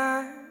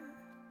life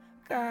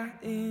got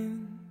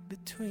in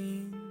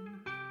between.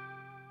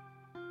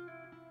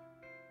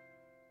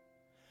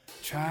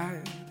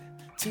 Tried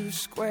to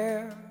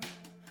square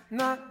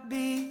not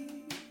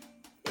being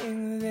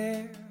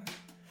there,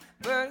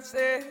 but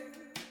said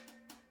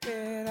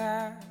that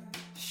I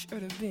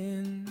should have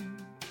been.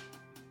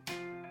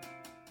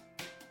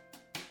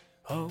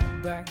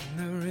 Hold back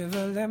the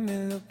river, let me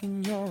look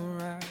in your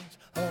eyes.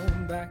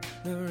 Hold back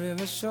the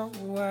river so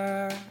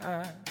I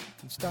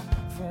can stop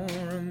for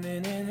a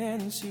minute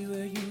and see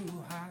where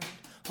you hide.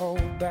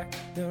 Hold back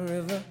the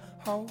river,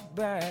 hold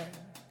back.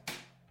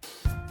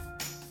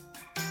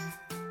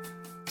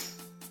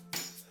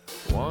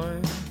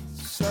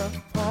 Once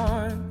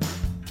upon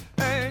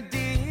a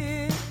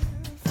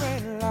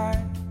different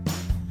life,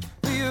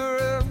 we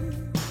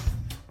rode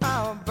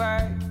our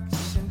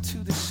bikes into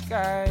the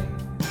sky.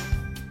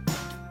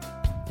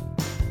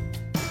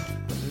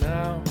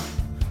 Now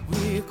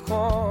we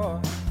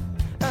caught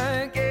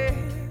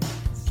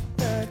against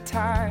the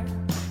tide.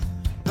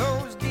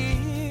 Those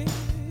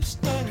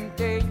distant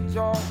days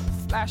all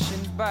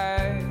flashing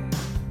by.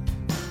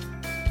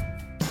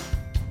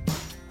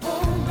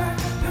 Hold back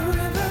the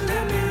river,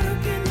 let me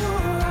look in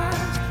your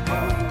eyes.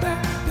 Hold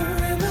back the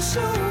river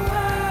so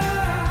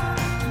I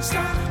can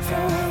stop for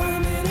a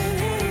minute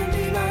and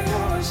be by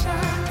your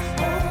side.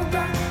 Hold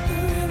back the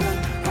river,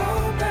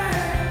 hold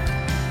back.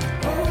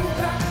 Hold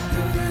back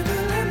the river,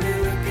 let me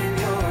look in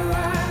your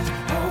eyes.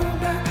 Hold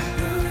back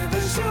the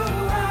river so I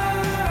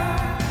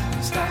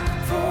can stop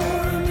for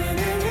a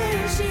minute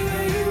and see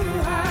where you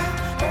hide.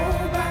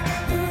 Hold back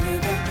the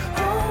river,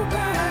 hold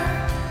back.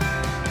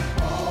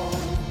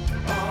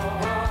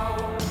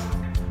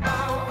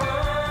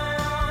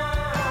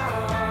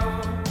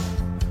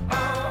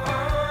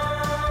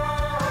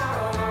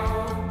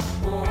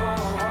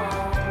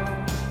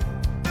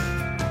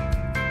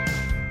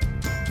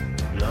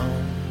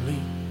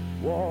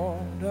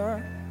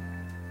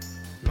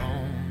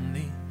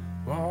 Lonely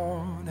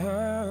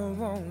water,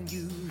 won't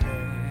you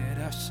let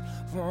us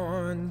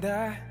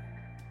wander?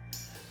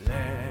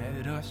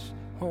 Let us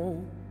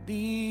hold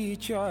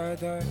each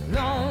other.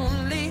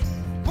 Lonely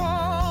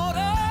water,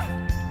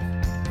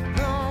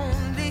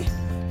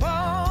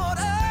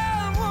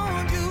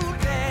 won't you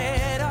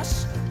let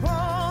us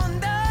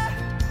wander?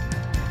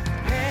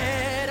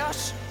 Let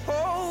us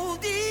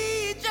hold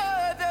each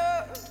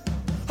other.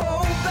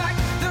 Hold back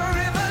the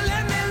river,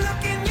 let me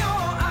look in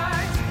your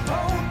eyes.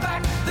 Hold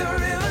back the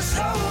river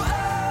so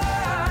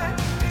I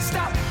can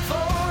stop for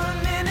a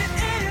minute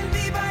and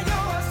be by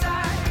your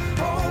side.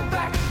 Hold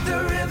back the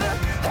river,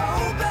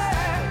 hold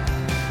back.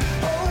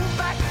 Hold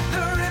back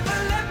the river,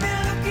 let me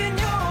look in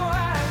your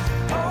eyes.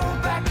 Hold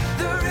back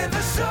the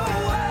river so I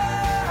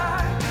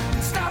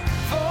can stop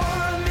for a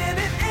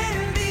minute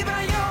and be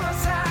by your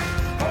side.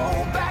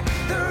 Hold back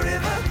the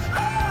river, oh.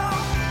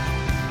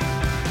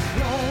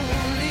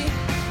 Lonely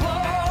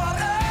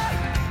water,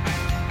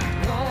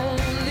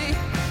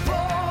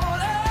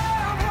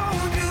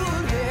 won't you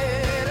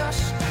let us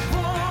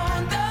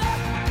wander?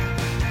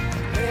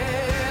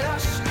 Let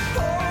us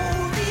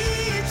hold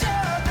each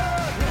other.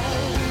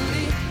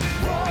 Lonely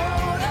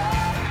water,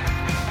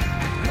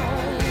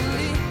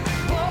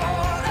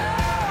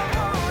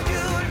 won't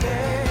you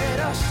let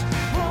us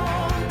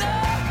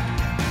wander?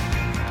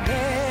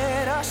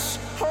 Let us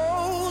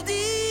hold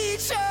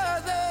each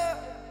other.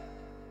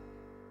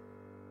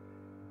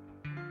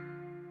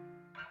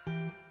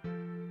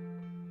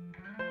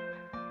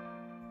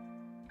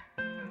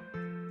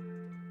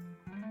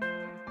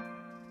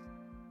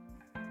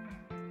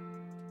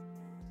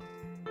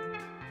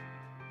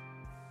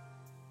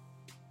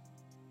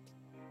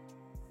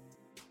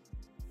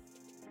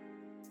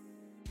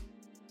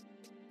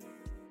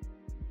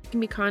 Can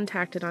be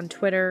contacted on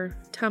Twitter,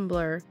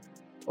 Tumblr,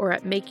 or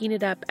at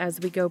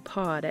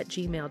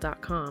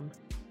makingitupaswegopod@gmail.com.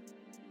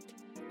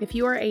 If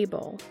you are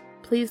able,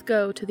 please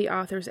go to the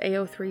author's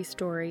AO3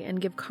 story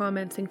and give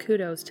comments and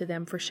kudos to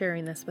them for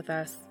sharing this with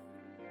us.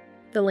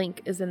 The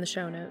link is in the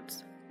show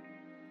notes.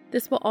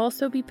 This will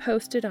also be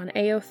posted on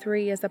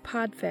AO3 as a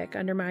podfic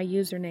under my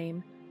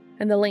username,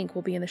 and the link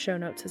will be in the show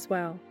notes as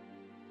well.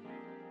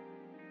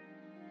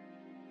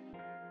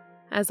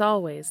 As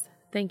always,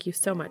 thank you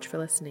so much for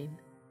listening.